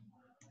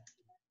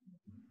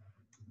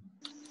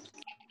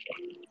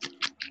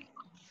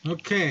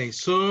 Okay,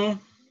 so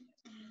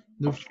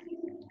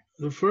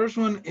the first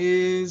one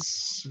is,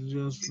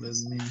 just let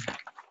me.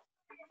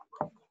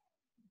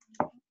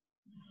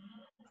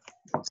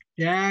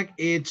 Jack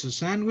eats a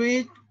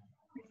sandwich.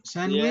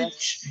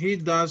 Yes. He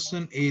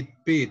doesn't eat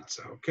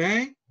pizza,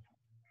 okay?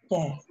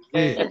 Yes.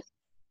 Yes.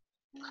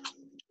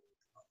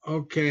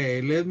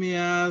 Okay, let me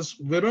ask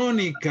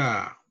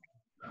Veronica.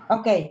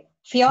 Okay.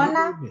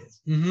 Fiona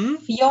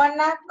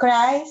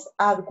cries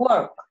at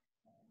work.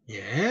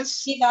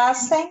 Yes. She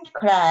doesn't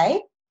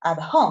cry at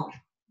home.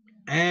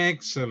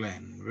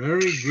 Excellent.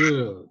 Very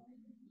good.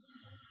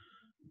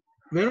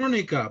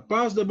 Veronica,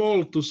 pass the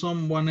ball to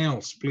someone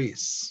else,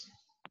 please.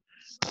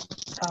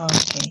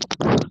 Okay.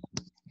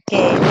 Que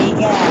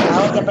diga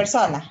a otra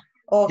persona.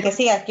 O que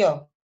siga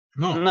yo.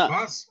 No,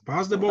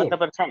 pass the ball. Otra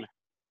persona.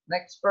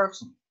 Next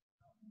person.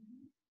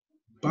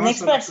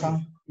 Next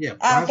person. Yeah.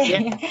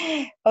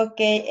 Okay.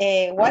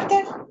 Okay.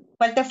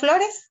 Walter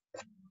Flores.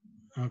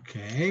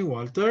 Okay,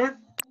 Walter.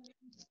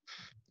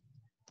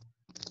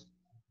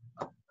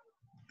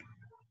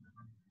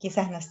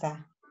 Quizás no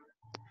está.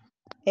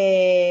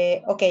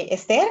 Ok,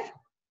 Esther.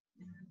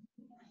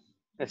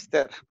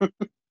 Esther.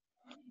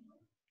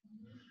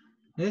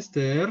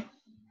 Esther.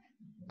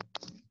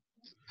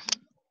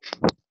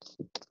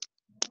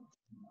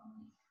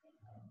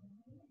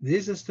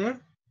 This Esther.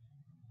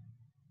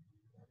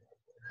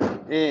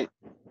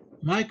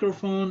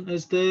 Microphone,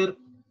 Esther.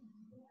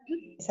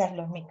 Quizás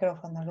los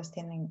micrófonos los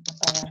tienen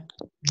apagados.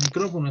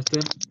 Micrófono,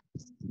 Esther.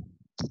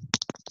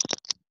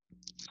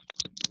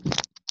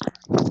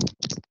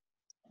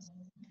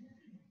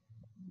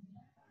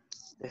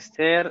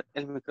 Esther,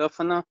 el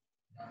micrófono.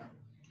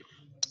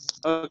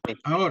 Ok.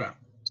 Ahora.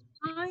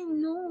 Ay,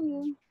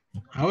 no.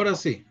 Ahora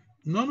sí.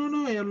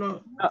 No, ella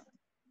lo...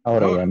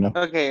 Ahora ya no.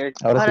 Ok.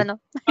 Ahora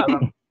no.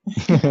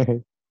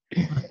 sí.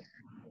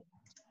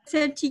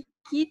 Ser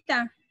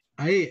chiquita.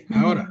 Ahí,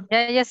 ahora.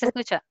 Ya se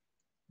escucha.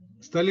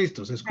 Está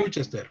listo, se escucha,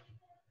 Esther.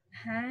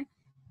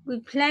 We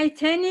play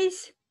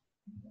tennis.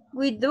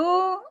 We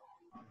do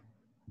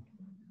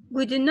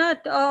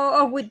not,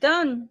 or we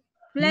don't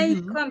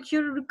play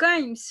computer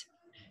games.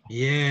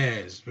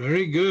 Yes,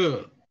 very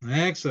good.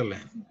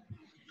 Excellent.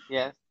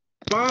 Yes.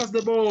 Pass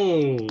the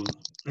ball,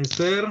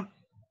 Esther.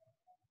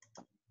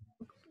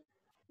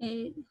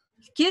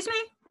 Excuse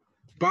me?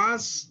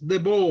 Pass the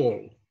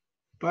ball.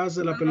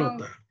 Pase la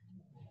pelota.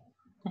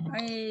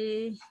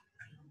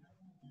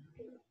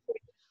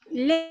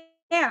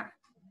 Lea.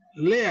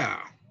 Lea.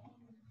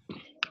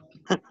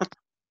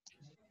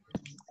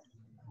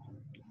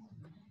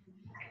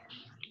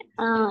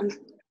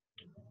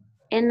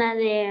 En la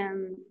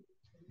de...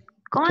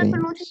 ¿Cómo se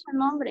pronuncia su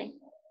nombre?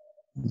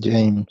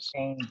 James.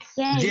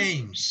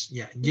 James.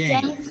 Yeah,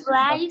 James. James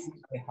flies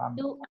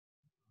to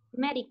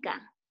America.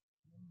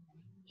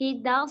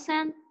 He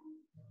doesn't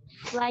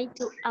fly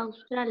to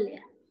Australia.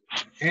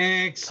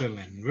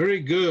 Excellent. Very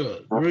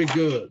good. Very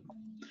good.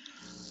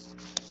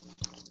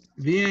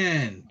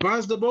 Bien.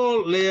 Pass the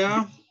ball,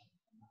 Lea.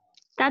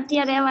 Tati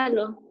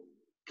Arevalo.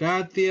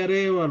 Katy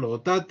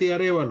Arevalo. Tati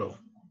Arevalo.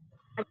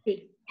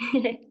 Así.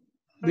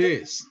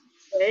 This.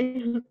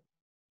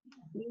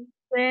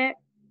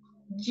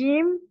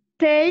 Jim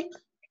takes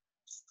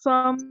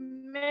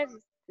some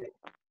medicine.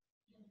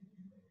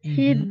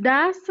 He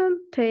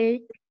doesn't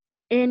take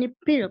any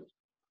pills.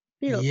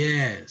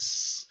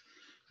 Yes.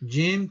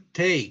 Jim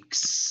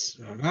takes.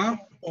 ¿Verdad?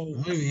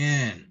 Muy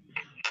bien.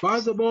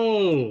 Pass the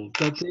ball,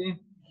 Tati.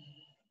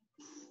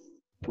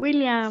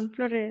 William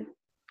Flores.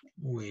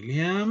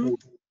 William.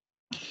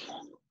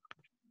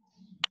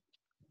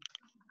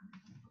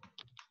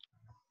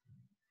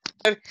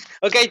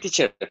 Okay,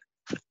 teacher.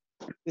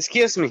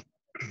 Excuse me.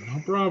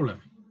 No problem.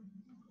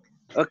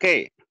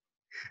 Okay.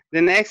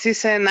 The next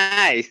is an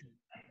I.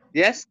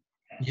 Yes?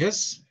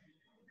 Yes.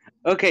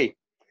 Okay.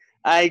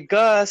 I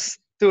goes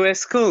to a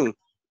school.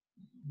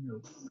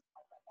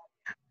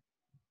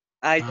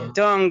 I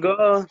don't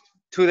go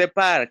to the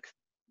park.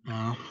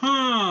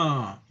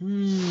 Ajá.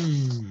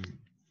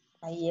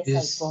 Ahí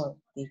es I go,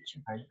 dicho.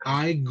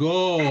 I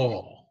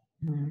go.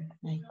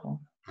 I go.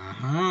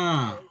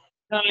 Ajá.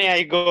 Only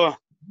I go.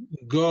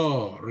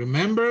 Go.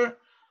 Remember,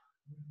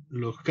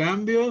 los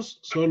cambios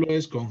solo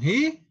es con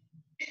he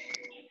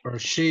or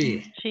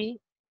she. Sí.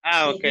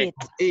 Ah, okay.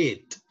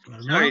 It.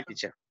 ¿Verdad? Sorry,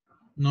 teacher.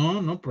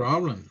 No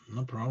problem.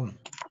 No problem.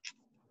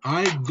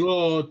 I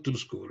go to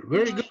school.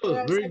 Very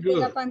good. Very good.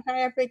 La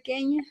pantalla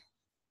pequeña.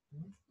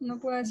 No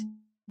puedo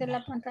hacer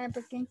la pantalla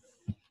pequeña.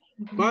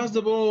 Pass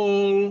the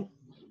ball.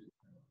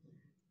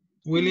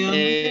 William.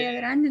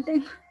 Grande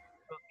tengo.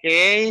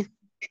 Okay.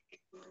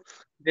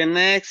 The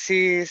next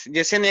is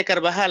Yesenia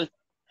Carvajal.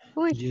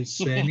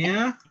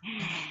 Yesenia.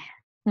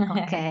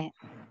 Okay.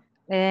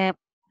 Es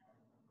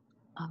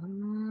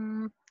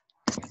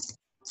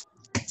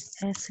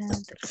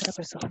en tercera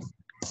persona.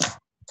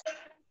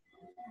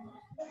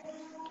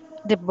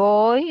 The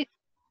boy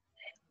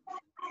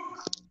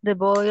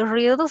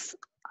reads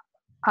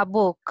a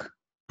book.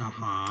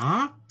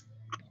 Ajá.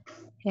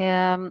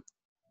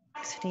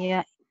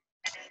 Sería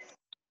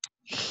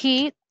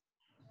he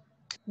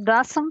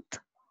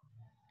doesn't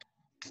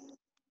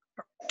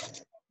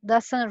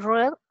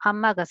read a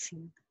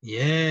magazine.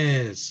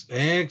 Yes,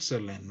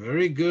 excellent,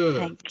 very good.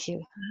 Thank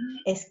you.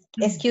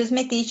 Excuse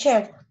me,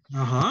 teacher.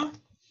 Ajá.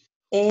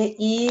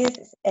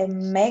 Is a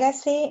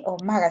magazine or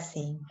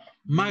magazine?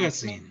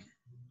 Magazine.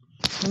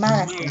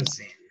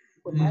 Magazine.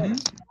 Mhm.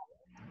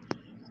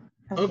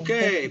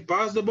 Okay,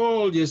 pass the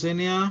ball,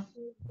 Yesenia.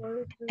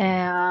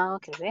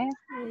 Okay.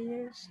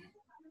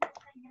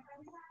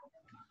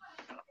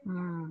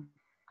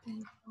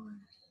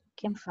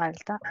 ¿Quién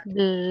falta?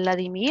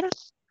 Vladimir.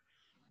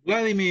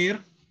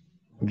 Vladimir.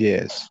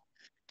 Yes.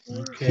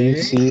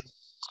 Okay.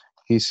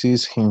 He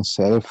sees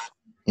himself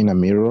in a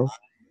mirror.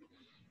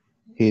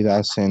 He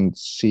doesn't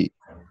see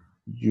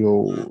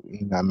you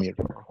in a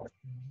mirror.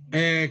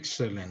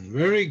 Excellent.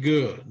 Very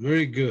good.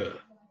 Very good.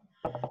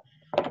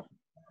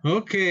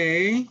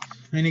 Okay.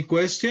 Any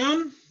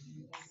question?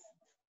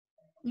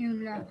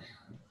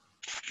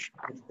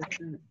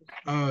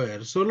 A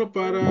ver, solo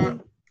para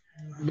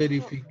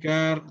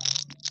verificar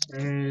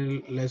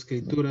la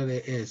escritura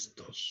de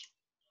estos.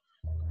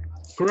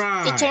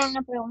 Cry. Teacher,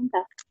 una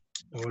pregunta.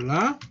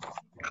 Hola.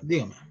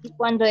 Dígame. ¿Y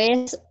cuando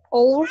es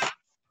our?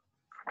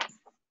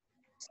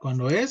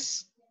 ¿Cuándo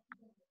es?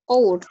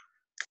 Our.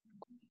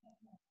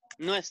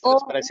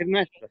 Nuestros, para decir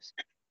nuestros.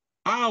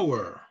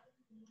 Our.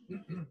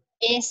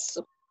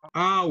 Eso.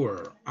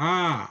 Our.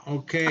 Ah,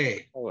 ok.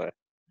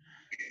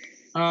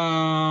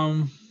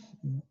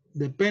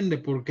 Depende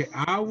porque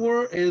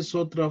our es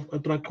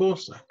otra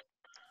cosa.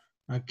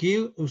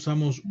 Aquí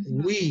usamos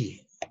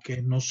we, que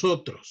es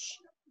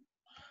nosotros.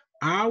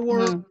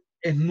 Our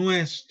es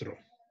nuestro.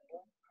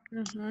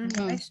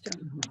 Nuestro.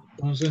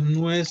 Entonces,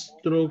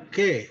 ¿nuestro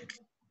qué?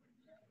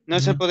 No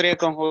se podría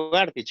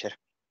conjugar, teacher,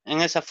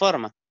 en esa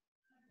forma.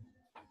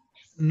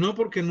 No,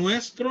 porque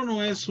nuestro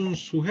no es un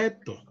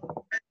sujeto.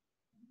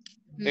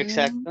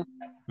 Exacto.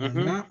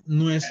 ¿Verdad?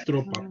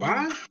 Nuestro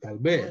papá, tal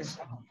vez.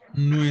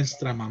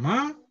 Nuestra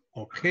mamá,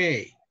 ok.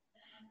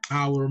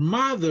 Our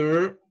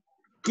mother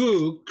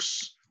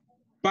cooks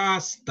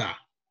pasta.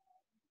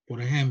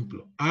 Por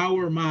ejemplo,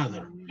 our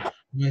mother.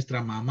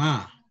 Nuestra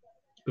mamá.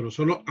 Pero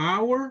solo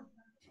our.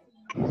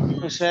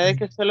 O sea, es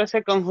que solo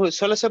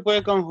se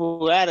puede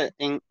conjugar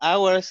en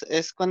hours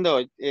es cuando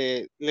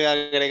le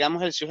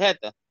agregamos el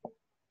sujeto.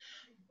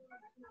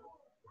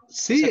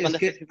 Sí, O sea, es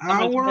que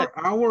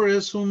our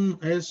es no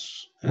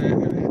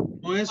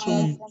es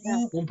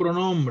un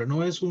pronombre,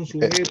 no es un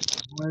sujeto.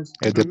 No es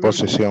de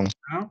posesión.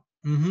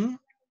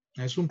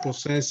 Es un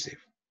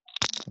possessive.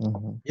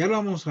 Ya lo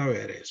vamos a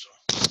ver eso.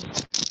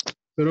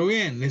 Pero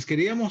bien, les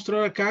quería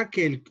mostrar acá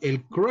que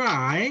el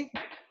cry,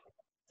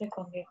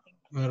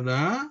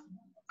 ¿verdad?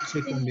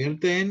 Se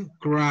convierte en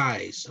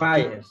cries.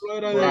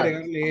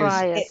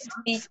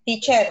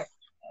 Teacher.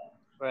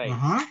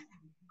 Ajá.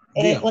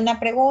 Una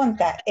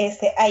pregunta,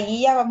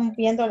 ahí ya vamos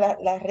viendo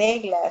las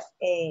reglas,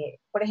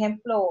 por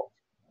ejemplo,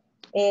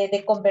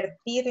 de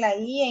convertir la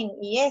I en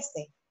IS,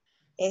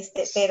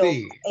 pero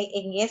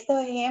en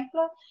estos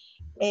ejemplos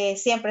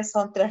siempre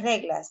son 3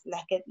 reglas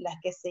las que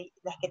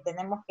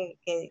tenemos que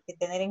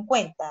tener en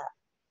cuenta,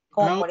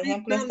 como por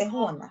ejemplo esta es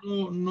una.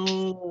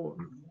 No,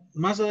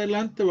 más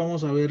adelante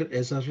vamos a ver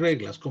esas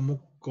reglas,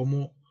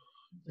 cómo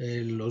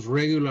los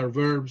regular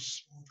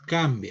verbs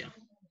cambian.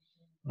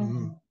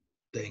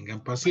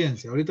 Tengan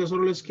paciencia. Ahorita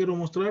solo les quiero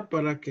mostrar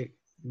para que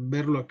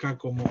verlo acá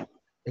como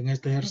en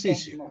este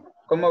ejercicio.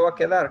 ¿Cómo va a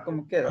quedar?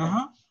 ¿Cómo queda?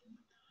 Ajá.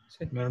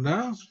 Sí.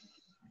 ¿Verdad?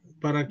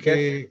 Para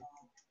que,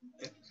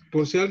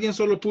 por si alguien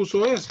solo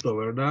puso esto,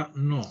 ¿verdad?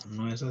 No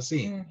es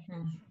así.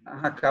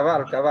 Ajá,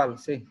 cabal,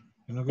 sí.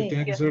 Sino que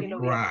tiene que ser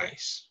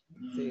cries.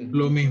 Sí.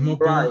 Lo mismo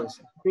con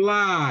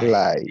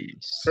fly.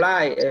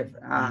 Fly,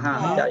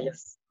 ajá, ya.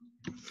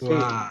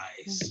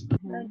 Flies.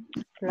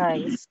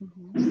 Flies.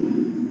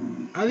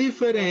 A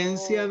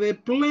diferencia de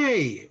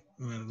play,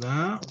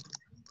 ¿verdad?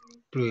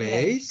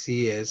 Play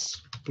sí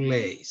es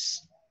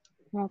place.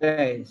 Ok.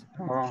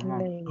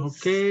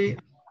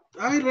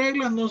 Hay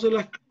reglas, no se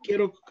las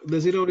quiero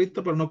decir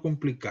ahorita para no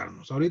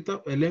complicarnos.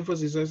 Ahorita el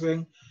énfasis es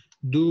en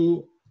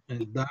do,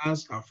 el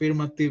does,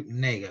 affirmative,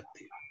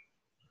 negative.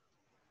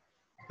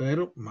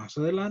 Pero más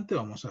adelante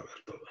vamos a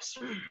ver todo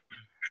eso.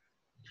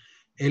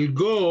 El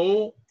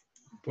go,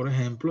 por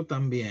ejemplo,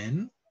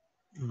 también,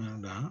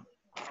 ¿verdad?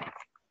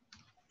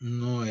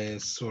 No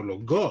es solo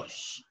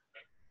goes.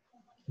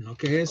 No,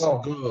 que es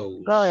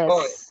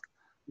goes.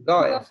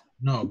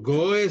 No,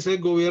 go es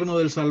el gobierno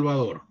del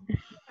Salvador.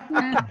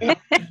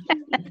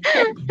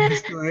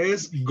 Esto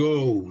es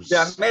goes. De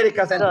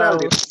América Central.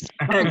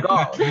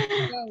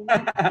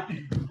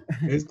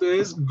 Esto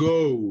es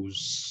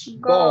goes.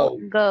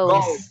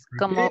 Goes.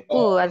 Como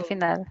U al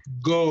final.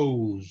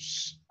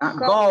 Goes.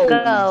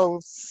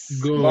 Goes.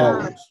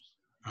 Goes.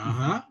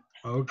 Ajá.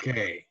 Ok.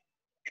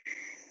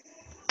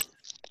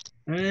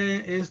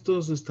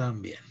 Estos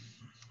están bien.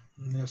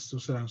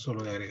 Estos serán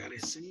solo de agregar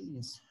ese.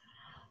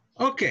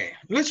 Okay,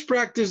 let's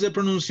practice the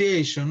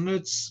pronunciation.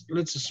 Let's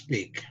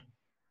speak.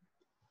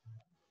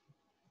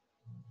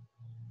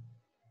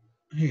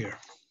 Here.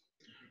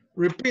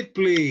 Repeat,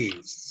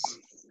 please.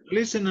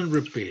 Listen and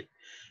repeat.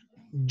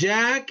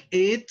 Jack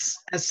eats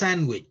a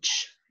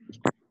sandwich.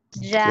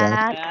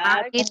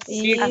 Jack eats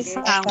a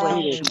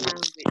sandwich.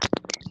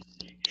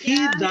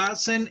 He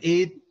doesn't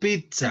eat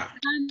pizza.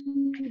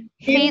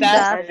 He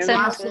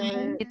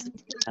doesn't eat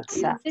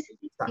pizza.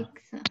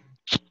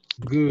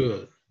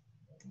 Good.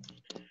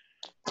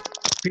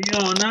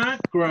 Fiona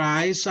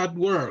cries at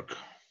work.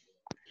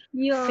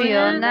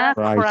 Fiona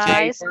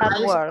cries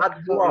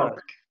at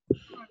work.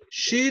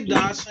 She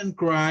doesn't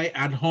cry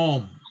at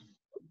home.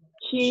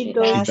 She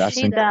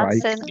doesn't cry.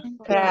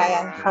 Cry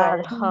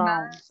at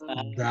home.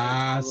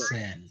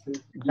 Doesn't.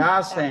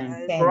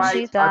 Cry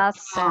She at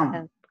doesn't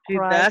home. She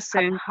cry at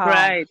doesn't home.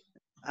 cry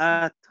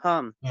at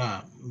home.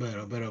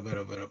 Pero.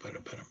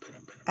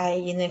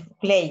 Ahí en el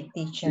play,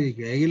 teacher. Sí,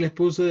 que ahí les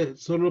puse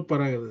solo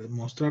para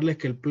mostrarles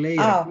que el play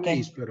era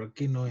please, pero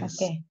aquí no es.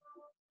 Ok.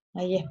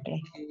 Ahí es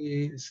play.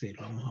 Aquí, sí,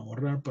 lo vamos a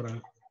borrar para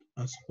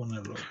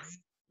ponerlo.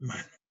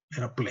 Bueno,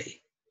 era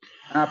play.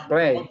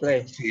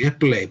 Play. Sí, es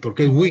play,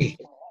 porque es we,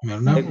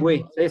 ¿verdad? Es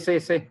we.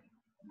 Sí.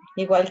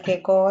 Igual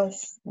que go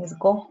es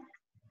go.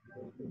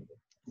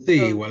 Sí,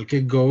 igual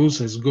que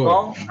goes es go.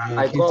 Go, I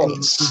Aquí go. solo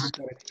puse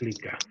para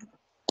explicar.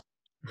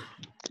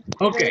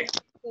 Ok.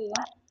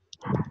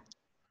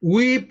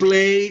 We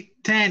play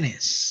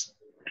tennis.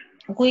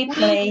 We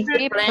play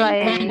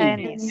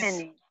tennis.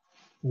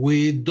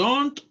 We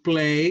don't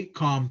play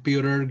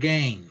computer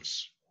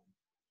games.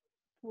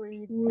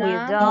 We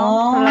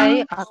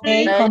don't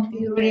play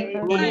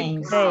computer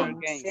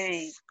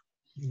games.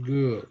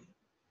 Good.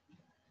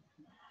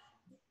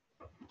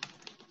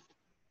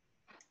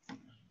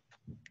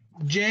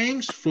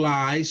 James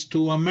flies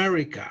to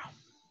America.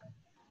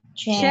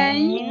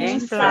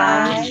 James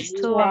flies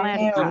to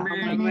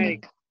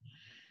America.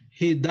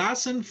 He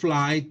doesn't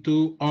fly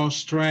to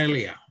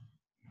Australia.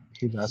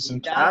 He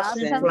doesn't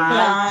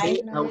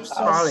fly to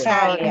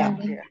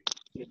Australia.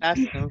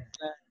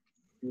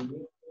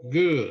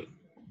 Good.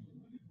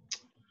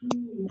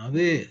 Now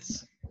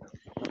this.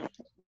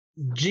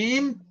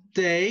 Jim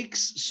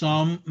takes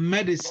some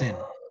medicine.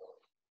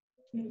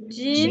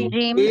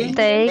 Jim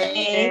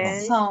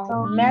takes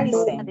some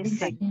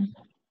medicine.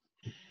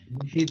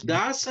 He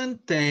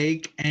doesn't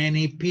take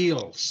any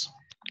pills.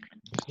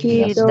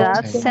 He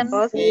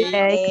doesn't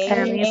take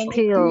any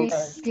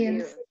pills.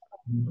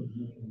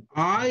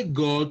 I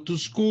go to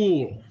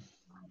school.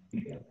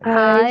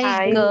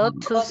 I go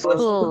to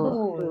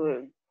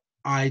school.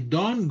 I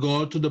don't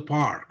go to the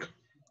park.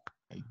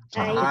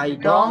 I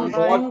don't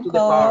go to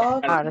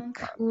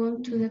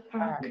the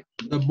park.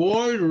 The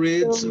boy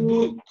reads a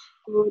book.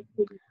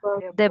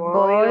 The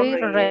boy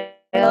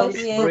reads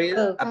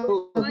a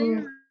book.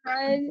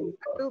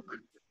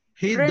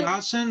 He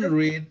doesn't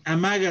read a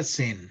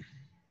magazine.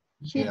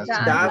 He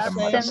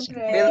doesn't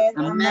read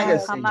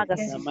a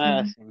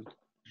magazine.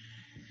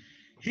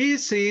 He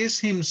sees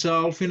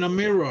himself in a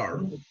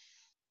mirror.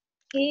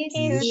 He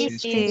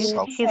sees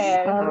himself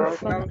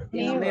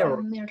In a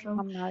mirror.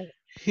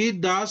 He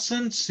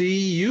doesn't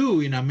see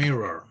you in a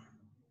mirror.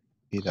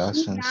 He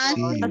doesn't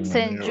see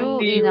you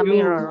in a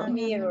mirror.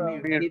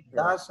 He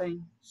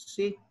doesn't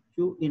see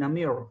you in a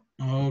mirror.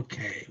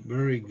 Okay,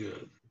 very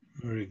good.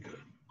 Very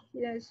good.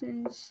 He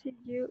doesn't see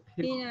you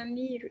in a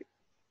mirror.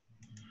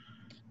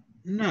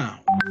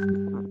 Now,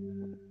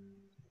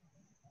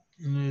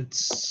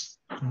 let's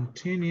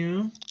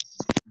continue.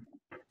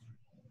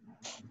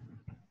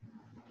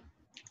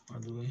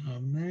 What do we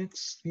have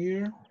next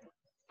here?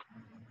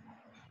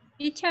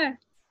 Teacher,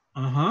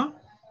 Ajá.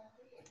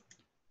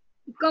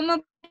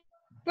 ¿cómo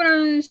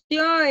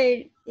pronunció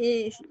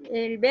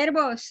el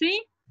verbo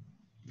sí?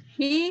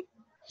 He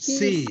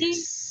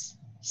Sees.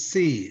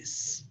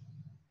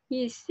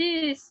 He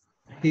sees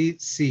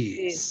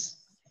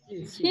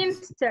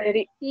himself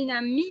in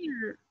a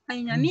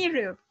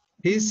mirror.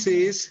 He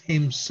sees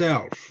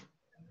himself.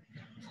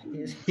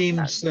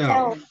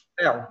 Himself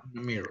in a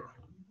mirror.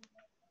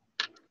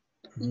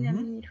 In a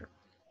mirror.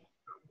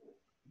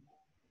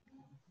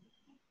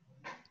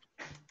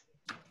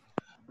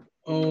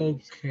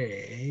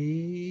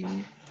 Okay.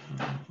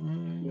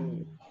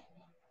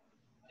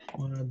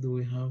 What do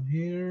we have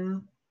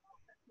here?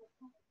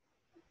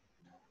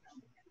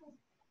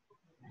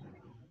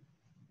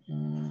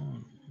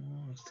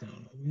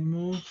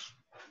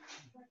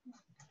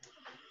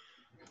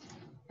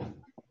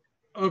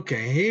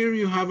 Okay, here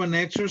you have an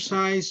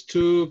exercise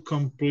to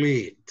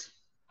complete.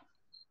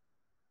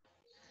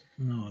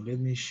 Now, let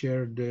me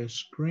share the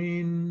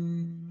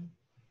screen.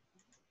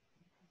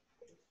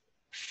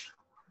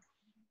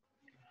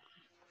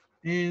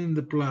 In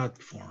the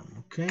platform,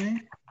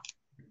 okay?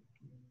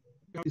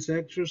 This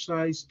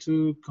exercise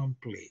to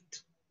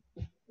complete.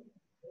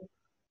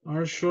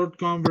 Our short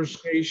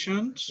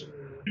conversations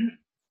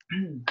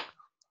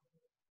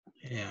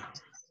Yeah.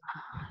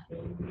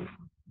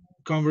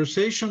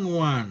 Conversation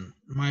 1.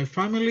 My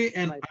family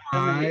and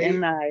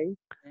I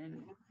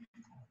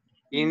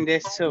in the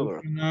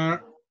suburb.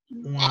 One.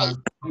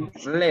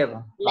 Live.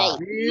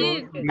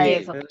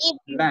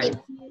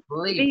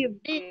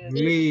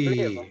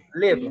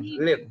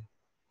 Live.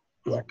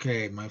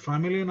 Okay, my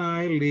family and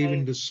I live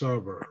in the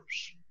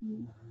suburbs.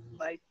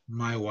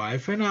 My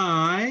wife and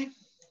I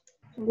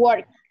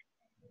Work.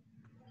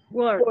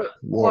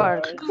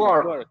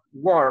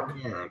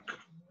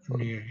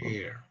 near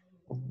here.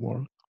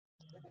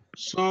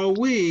 So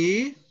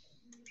we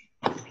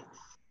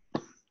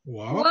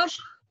walk.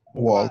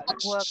 We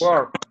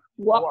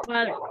walk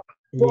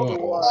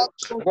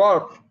to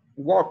work.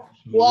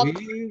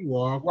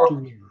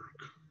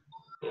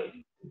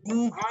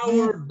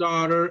 Our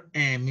daughter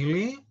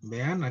Emily,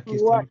 vean, aquí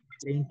está,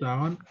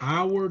 preguntaban,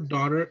 our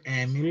daughter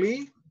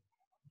Emily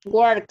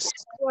Works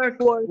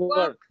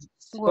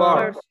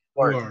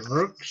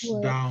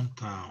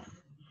downtown.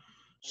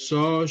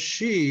 So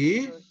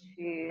she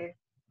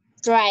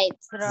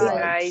drives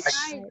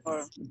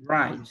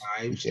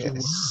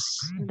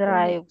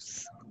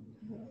Drives.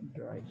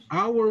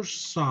 Our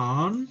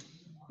son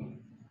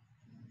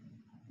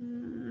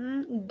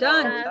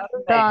doesn't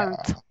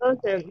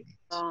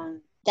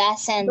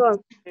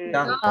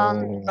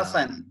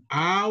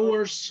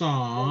our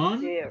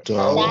son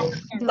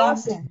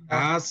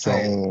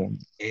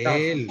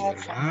él,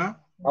 ¿verdad?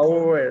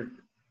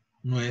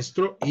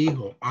 Nuestro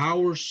hijo,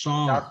 our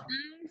son.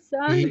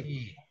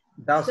 He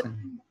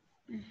Doesn't.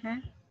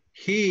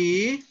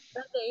 He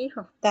rides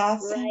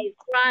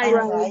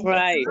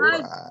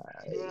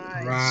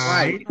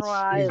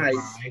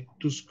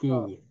to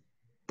school.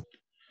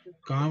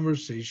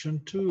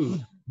 Conversation 2.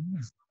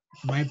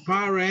 My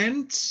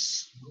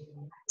parents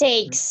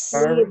live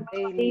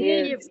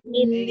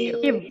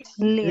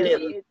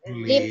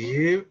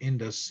in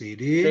the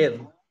city.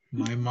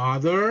 My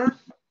mother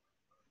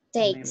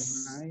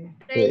takes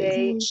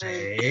train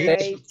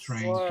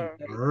to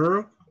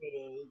work.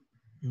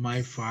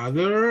 My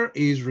father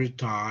is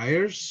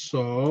retired,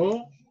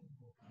 so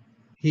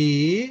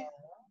he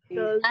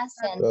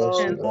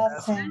doesn't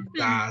work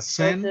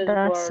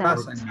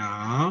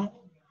now.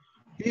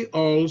 He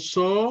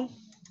also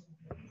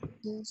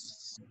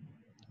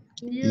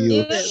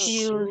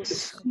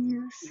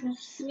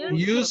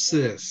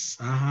uses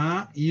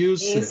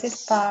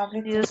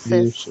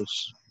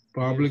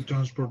public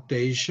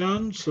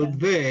transportation, so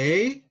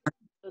they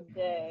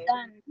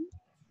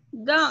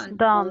don't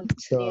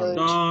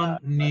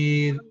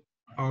need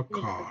a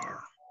car.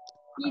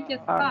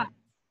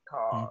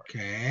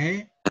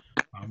 Okay.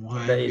 Vamos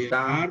a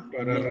enviar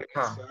para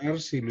revisar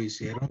si lo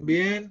hicieron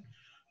bien.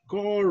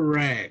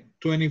 Correct.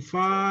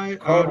 25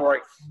 out of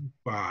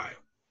 25.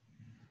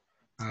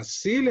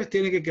 Así les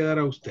tiene que quedar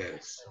a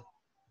ustedes.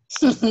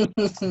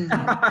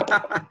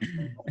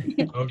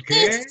 Ok.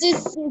 Este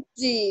es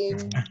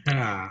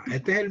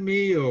el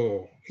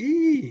mío.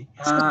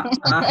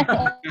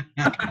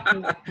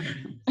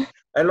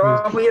 Lo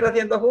vamos a ir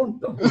haciendo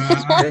juntos.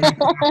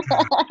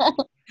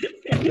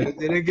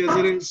 Tienen que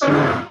hacer el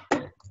Zoom.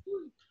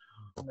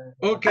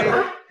 Okay,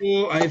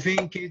 so I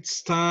think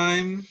it's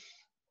time.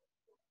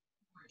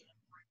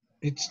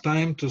 It's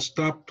time to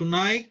stop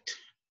tonight,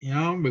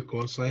 yeah,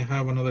 because I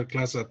have another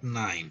class at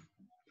 9.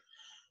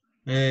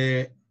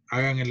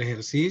 Hagan el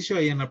ejercicio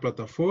ahí en la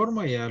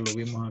plataforma, ya lo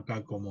vimos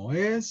acá como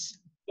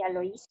es. ¿Ya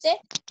lo hice?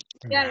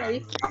 Ya lo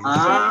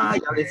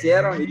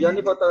hicieron y yo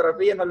ni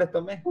fotografía no les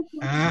tomé.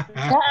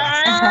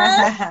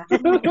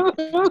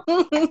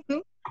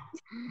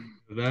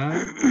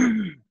 ¿Verdad?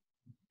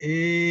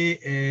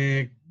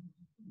 Y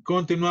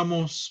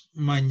continuamos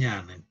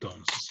mañana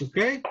entonces, ¿ok?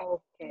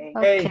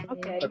 Okay,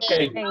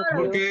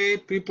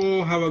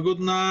 people, have a good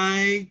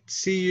night.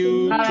 See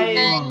you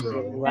tomorrow.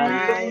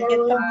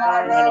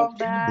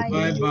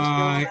 Bye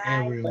bye,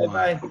 everyone.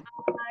 Bye.